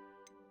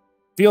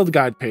 field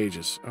guide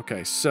pages.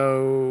 Okay,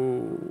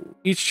 so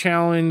each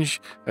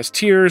challenge has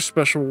tiers.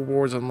 Special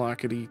rewards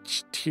unlock at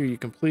each tier you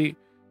complete.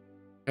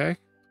 Okay.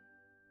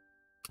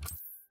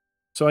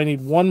 So I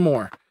need one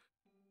more.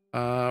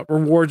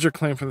 Rewards are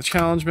claimed from the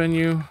challenge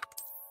menu.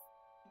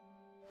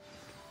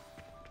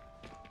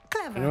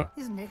 Clever,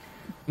 isn't it?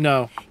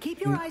 No.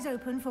 Keep your eyes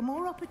open for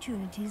more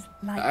opportunities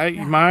like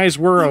that. My eyes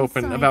were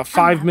open about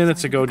 5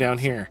 minutes ago down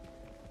here.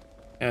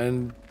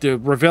 And the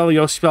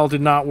Revelio spell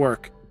did not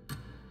work.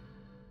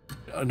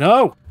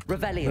 No!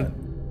 Revelio.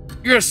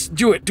 Yes,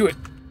 do it, do it.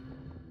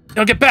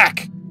 Now get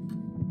back!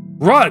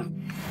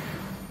 Run!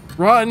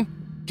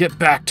 Run! Get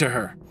back to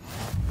her.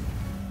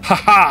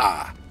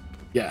 Ha-ha!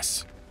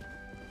 Yes.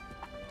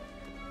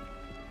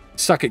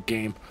 Suck it,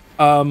 game.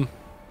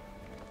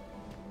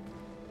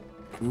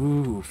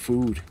 Ooh,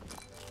 food.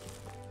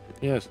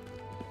 Yes.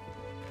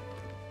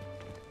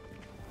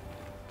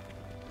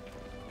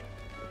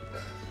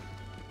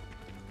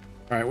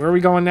 Alright, where are we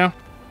going now?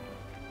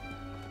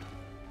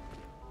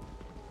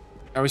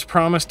 I was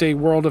promised a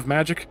world of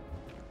magic.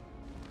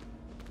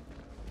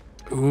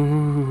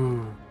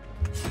 Ooh.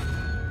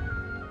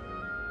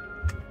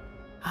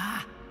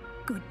 Ah,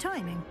 good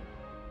timing.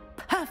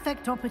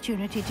 Perfect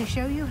opportunity to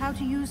show you how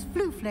to use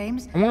flue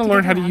flames. I want to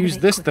learn how to use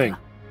this thing.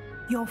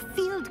 Your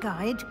field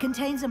guide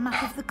contains a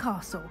map of the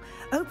castle.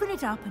 Open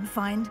it up and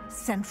find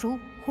Central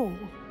Hall.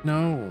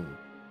 No.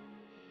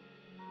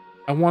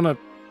 I want to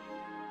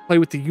play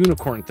with the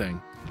unicorn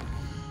thing.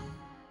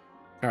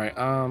 Alright,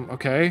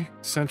 okay.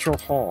 Central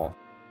Hall.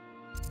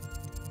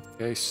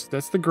 Okay, so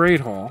that's the Great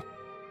Hall.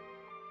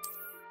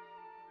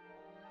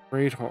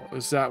 Great Hall.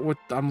 Is that what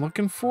I'm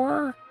looking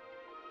for?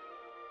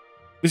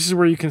 This is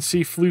where you can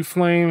see flue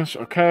flames.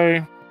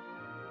 Okay.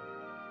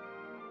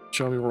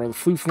 Show me where all the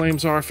flue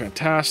flames are.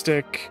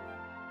 Fantastic.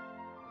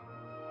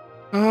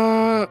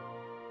 What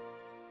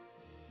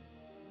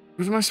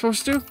am I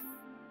supposed to do?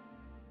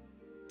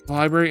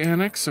 Library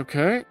Annex.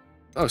 Okay.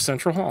 Oh,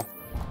 Central Hall.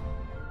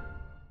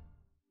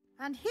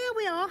 And here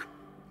we are.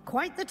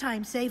 Quite the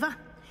time saver.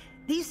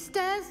 These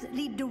stairs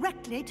lead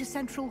directly to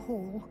Central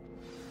Hall.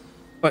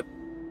 But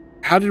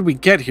how did we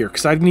get here?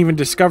 Because I didn't even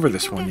discover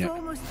this one yet.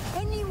 Almost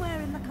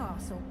anywhere in the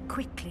castle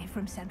quickly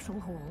from Central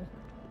Hall.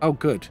 Oh,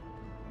 good.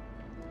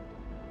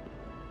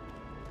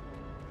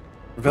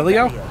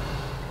 Revelio?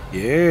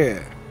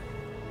 Yeah.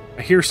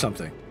 I hear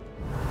something.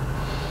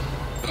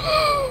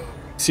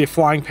 See a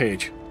flying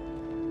page.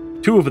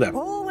 2 of them.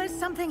 Always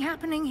something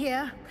happening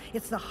here.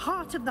 It's the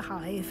heart of the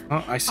hive.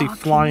 Oh, I see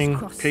flying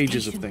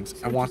pages of things.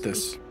 I want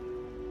this.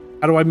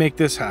 How do I make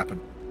this happen?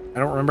 I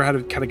don't remember how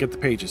to get the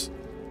pages.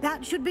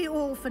 That should be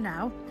all for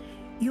now.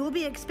 You'll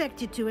be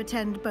expected to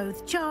attend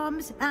both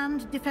Charms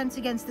and Defense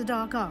Against the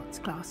Dark Arts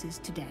classes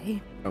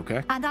today.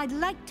 Okay. And I'd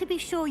like to be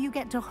sure you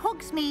get to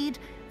Hogsmeade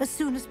as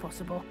soon as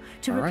possible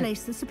to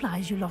replace the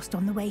supplies you lost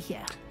on the way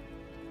here.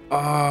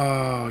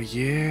 Oh,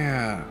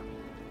 yeah.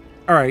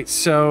 Alright,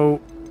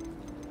 so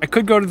I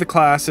could go to the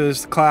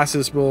classes. The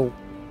classes will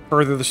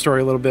further the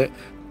story a little bit.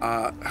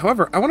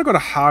 However, I want to go to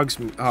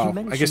Hogsmeade. Oh,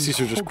 I guess these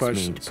are just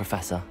questions.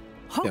 Professor.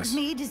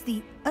 Hogsmeade is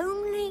the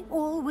only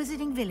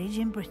all-wizarding village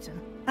in Britain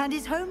and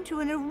is home to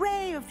an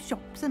array of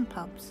shops and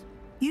pubs.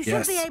 You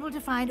should be able to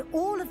find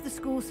all of the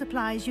school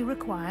supplies you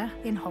require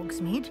in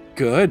Hogsmeade.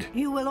 Good.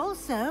 You will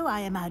also,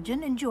 I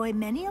imagine, enjoy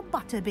many a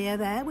butterbeer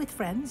there with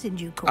friends in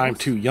due course. I'm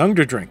too young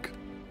to drink.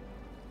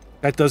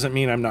 That doesn't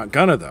mean I'm not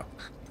gonna, though.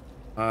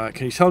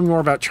 Can you tell me more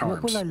about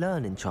Charms? What will I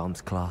learn in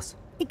Charms class?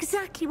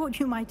 Exactly what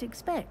you might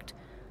expect.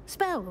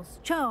 Spells,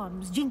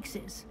 charms,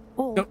 jinxes.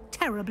 All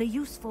terribly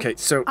useful. Okay,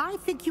 so I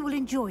think you will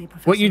enjoy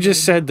Professor what you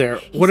just said there.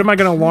 What am I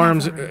going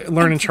to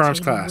learn in Charms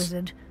class?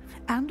 And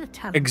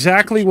a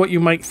Exactly what you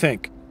might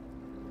think.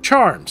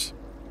 Charms.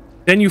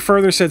 Then you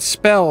further said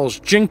spells,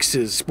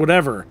 jinxes,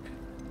 whatever.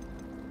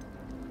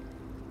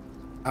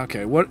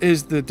 Okay, what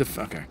is the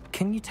okay.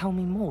 Can you tell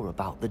me more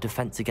about the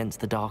Defense Against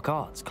the Dark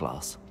Arts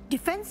class?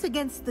 Defense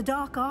Against the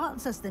Dark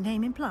Arts, as the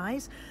name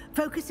implies,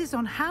 focuses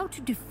on how to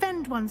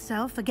defend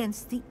oneself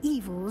against the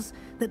evils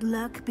that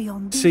lurk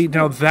beyond these See,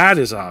 now walls. that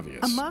is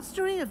obvious. A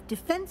mastery of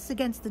Defense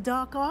Against the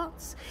Dark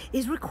Arts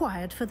is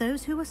required for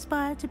those who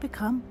aspire to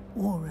become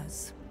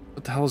auras.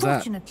 What the hell is that?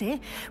 Fortunately,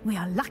 we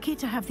are lucky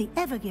to have the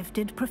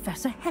ever-gifted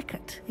Professor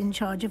Heckert in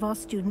charge of our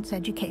students'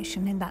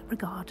 education in that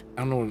regard.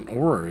 I don't know what an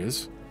auror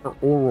is. Or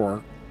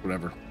auror,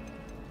 whatever.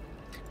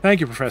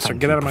 Thank you, Professor.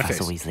 Get out of my face.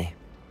 Professor Weasley.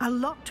 A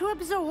lot to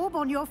absorb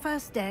on your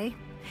first day,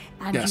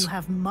 and Yes. you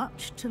have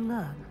much to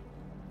learn.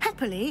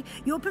 Happily,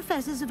 your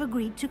professors have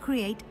agreed to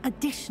create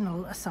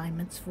additional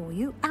assignments for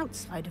you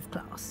outside of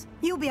class.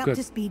 You'll be up Good.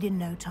 to speed in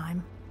no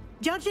time.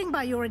 Judging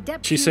by your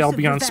adept She use say I'll of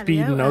be on Revelio speed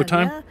in no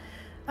time? earlier,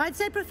 I'd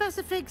say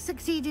Professor Fig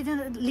succeeded in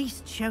at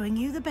least showing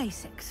you the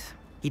basics.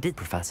 He did,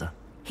 Professor.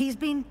 He's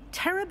been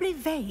terribly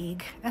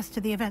vague as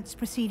to the events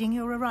preceding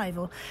your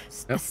arrival,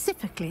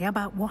 specifically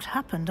about what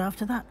happened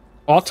after that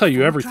I'll tell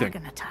you everything.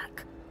 dragon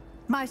attack.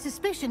 My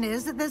suspicion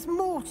is that there's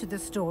more to the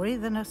story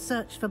than a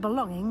search for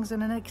belongings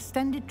and an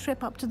extended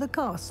trip up to the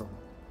castle.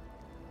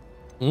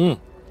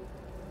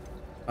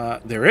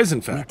 There is,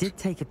 in fact. We did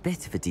take a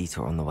bit of a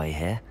detour on the way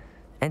here.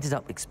 Ended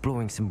up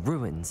exploring some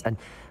ruins, and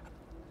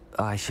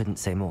I shouldn't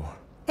say more.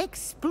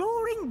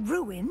 Exploring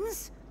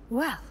ruins?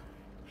 Well,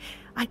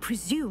 I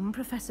presume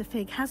Professor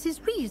Fig has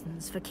his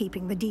reasons for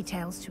keeping the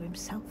details to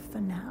himself for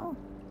now.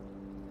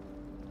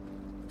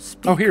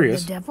 Oh, here he Speak of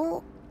is. the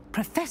devil,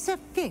 Professor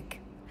Fig.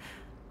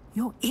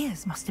 Your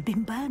ears must have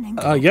been burning.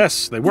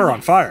 Yes, they were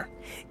on fire.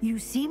 You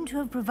seem to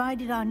have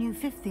provided our new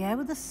fifth year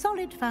with a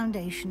solid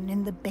foundation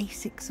in the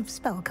basics of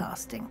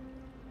spellcasting.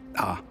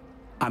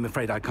 I'm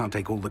afraid I can't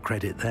take all the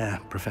credit there,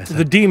 Professor.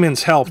 The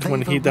demons helped when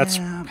They've that's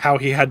a how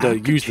he had to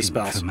use the aptitude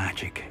spells. for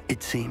magic,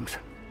 it seems.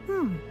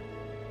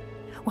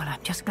 Well,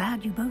 I'm just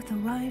glad you both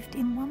arrived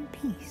in one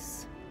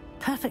piece.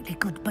 Perfectly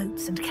good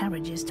boats and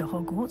carriages to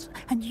Hogwarts,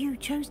 and you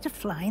chose to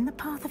fly in the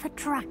path of a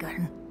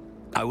dragon.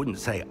 I wouldn't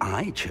say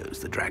I chose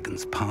the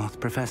dragon's path,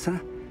 Professor.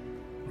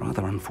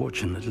 Rather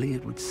unfortunately,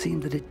 it would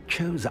seem that it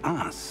chose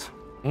us.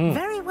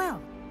 Very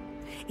well.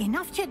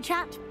 Enough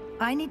chit-chat.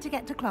 I need to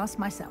get to class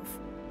myself.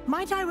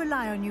 Might I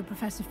rely on you,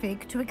 Professor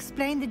Fig, to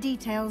explain the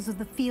details of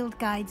the field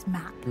guide's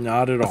map?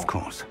 Not at all. Of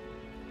course.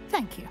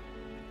 Thank you.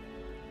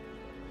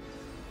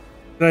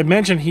 Did I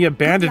mention he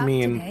abandoned luck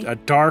me in today. a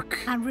dark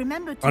And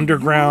remember to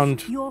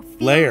underground use your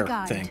field lair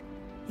guide. thing?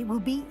 It will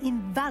be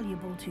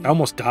invaluable to you. I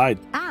almost died.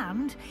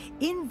 And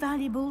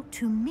invaluable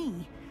to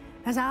me,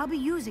 as I'll be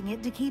using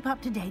it to keep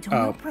up to date on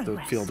your Oh,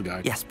 progress. the field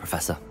guide. Yes,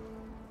 Professor.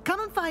 Come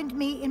and find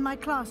me in my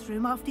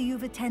classroom after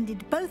you've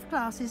attended both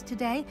classes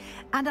today,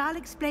 and I'll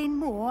explain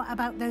more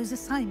about those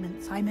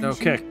assignments I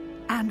mentioned. Okay.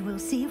 And we'll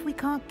see if we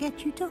can't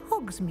get you to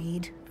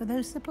Hogsmeade for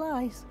those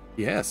supplies.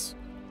 Yes.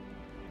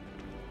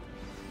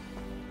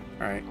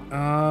 All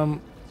right.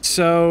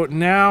 So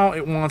now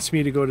it wants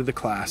me to go to the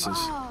classes.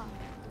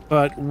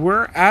 But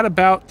we're at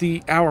about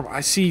the hour. I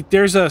see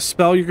there's a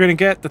spell you're going to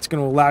get that's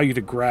going to allow you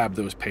to grab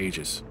those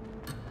pages.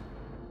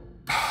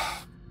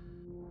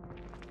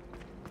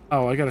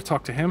 Oh, I got to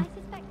talk to him?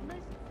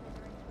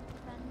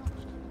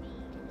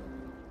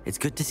 It's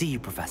good to see you,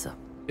 Professor.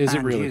 Is it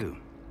And really? you.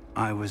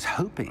 I was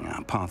hoping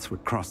our paths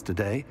would cross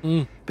today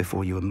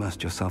before you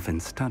immersed yourself in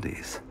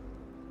studies.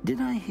 Did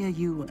I hear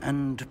you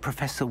and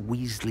Professor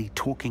Weasley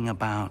talking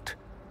about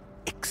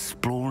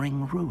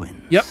exploring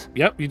ruins?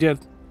 Yep, you did.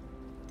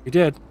 You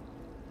did.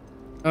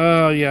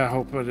 Yeah, I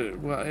hope, but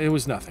it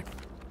was nothing.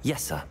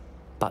 Yes, sir.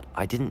 But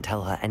I didn't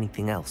tell her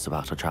anything else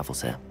about her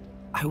travels here.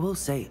 I will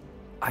say,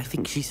 I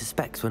think she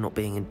suspects we're not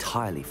being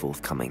entirely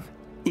forthcoming.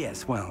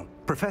 Yes, well,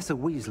 Professor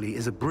Weasley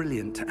is a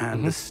brilliant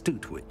and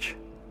astute witch.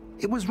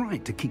 It was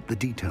right to keep the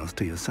details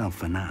to yourself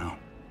for now.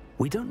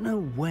 We don't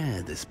know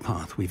where this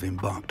path we've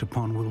embarked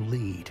upon will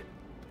lead.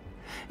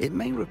 It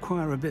may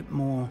require a bit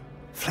more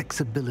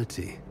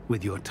flexibility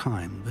with your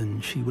time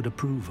than she would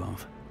approve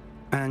of.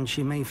 And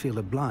she may feel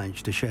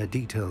obliged to share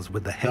details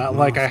with the headmaster. Not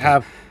like I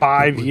have 5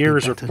 that would be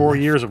years or better 4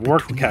 left years of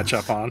work to between catch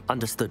us. up on.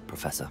 Understood,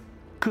 Professor.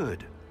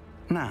 Good.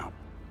 Now,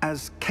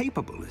 as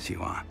capable as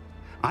you are,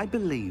 I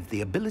believe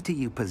the ability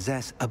you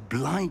possess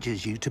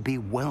obliges you to be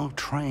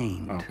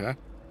well-trained. Okay.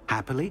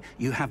 Happily,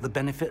 you have the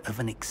benefit of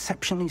an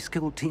exceptionally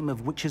skilled team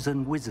of witches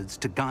and wizards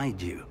to guide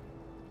you.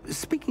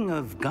 Speaking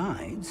of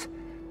guides,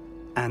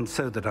 and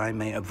so that I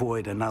may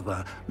avoid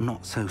another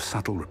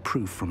not-so-subtle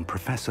reproof from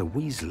Professor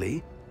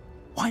Weasley,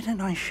 why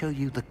don't I show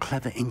you the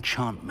clever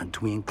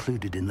enchantment we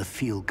included in the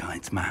field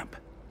guide's map?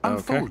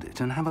 Unfold it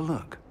and have a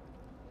look.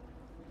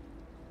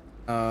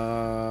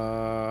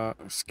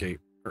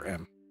 Escape or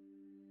M.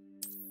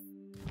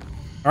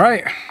 All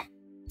right.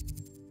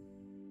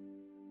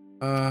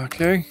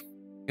 Okay.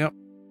 Yep.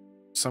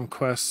 Some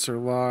quests are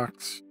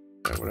locked.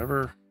 Yeah,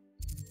 whatever.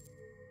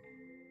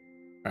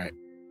 All right.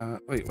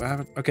 Wait, what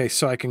happened? Okay,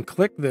 so I can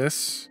click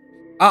this.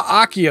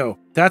 Accio.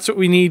 That's what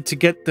we need to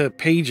get the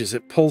pages.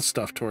 It pulls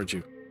stuff towards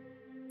you.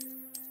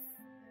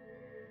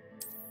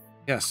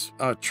 Yes.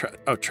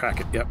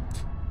 Track it. Yep.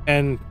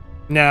 And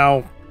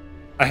now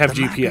I have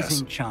the GPS. Map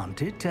is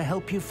enchanted to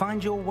help you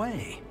find your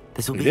way.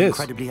 This will be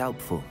incredibly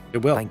helpful. It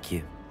will. Thank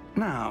you.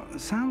 Now,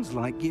 sounds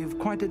like you've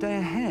quite a day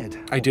ahead.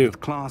 I do. With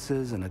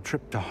classes and a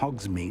trip to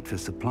Hogsmeade for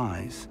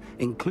supplies,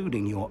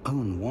 including your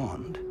own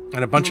wand.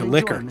 And a bunch of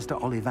liquor. Mr.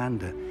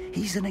 Ollivander.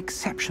 He's an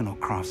exceptional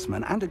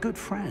craftsman and a good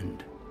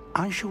friend.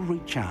 I shall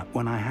reach out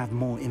when I have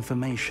more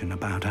information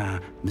about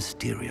our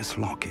mysterious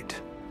locket.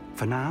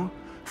 For now,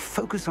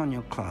 focus on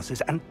your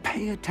classes and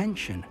pay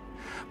attention.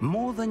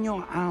 More than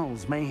your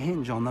owls may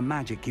hinge on the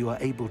magic you are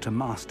able to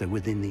master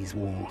within these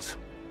walls.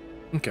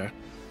 Okay.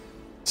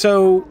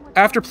 So,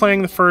 after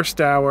playing the first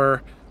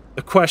hour,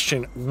 the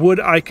question, would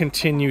I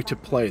continue to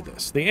play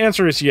this? The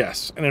answer is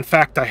yes, and in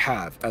fact I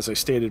have, as I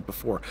stated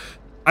before.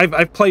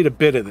 I've played a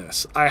bit of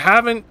this. I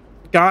haven't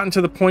gotten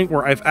to the point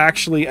where I've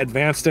actually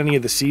advanced any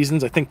of the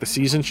seasons. I think the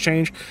seasons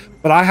change,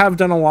 but I have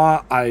done a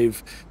lot.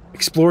 I've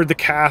explored the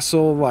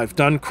castle, I've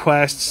done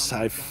quests,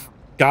 I've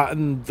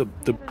gotten the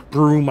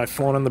broom, I've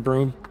flown on the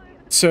broom.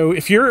 So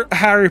if you're a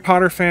Harry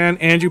Potter fan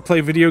and you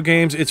play video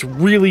games, it's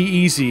really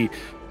easy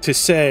to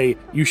say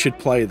you should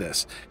play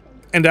this.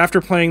 And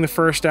after playing the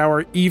first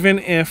hour, even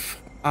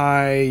if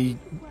I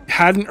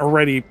hadn't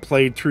already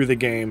played through the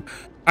game,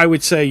 I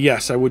would say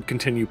yes, I would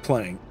continue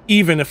playing,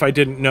 even if I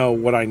didn't know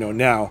what I know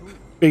now,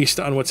 based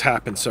on what's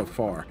happened so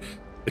far.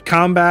 The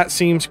combat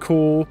seems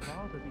cool,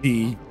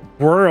 the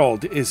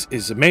world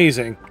is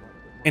amazing,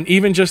 and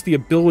even just the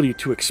ability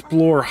to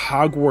explore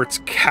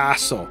Hogwarts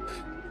Castle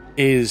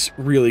is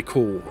really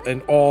cool,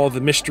 and all the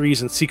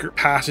mysteries and secret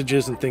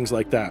passages and things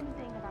like that.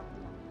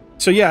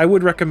 So yeah, I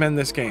would recommend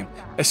this game,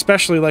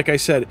 especially, like I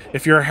said,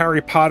 if you're a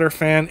Harry Potter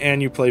fan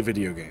and you play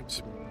video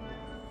games.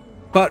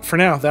 But for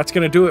now, that's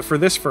going to do it for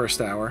this first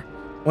hour.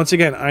 Once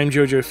again, I'm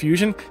JoJo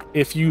Fusion.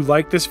 If you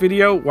like this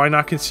video, why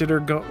not consider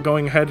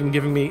going ahead and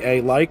giving me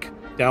a like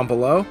down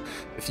below?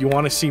 If you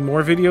want to see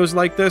more videos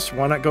like this,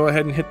 why not go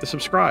ahead and hit the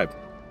subscribe?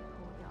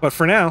 But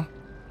for now,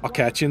 I'll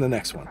catch you in the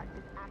next one.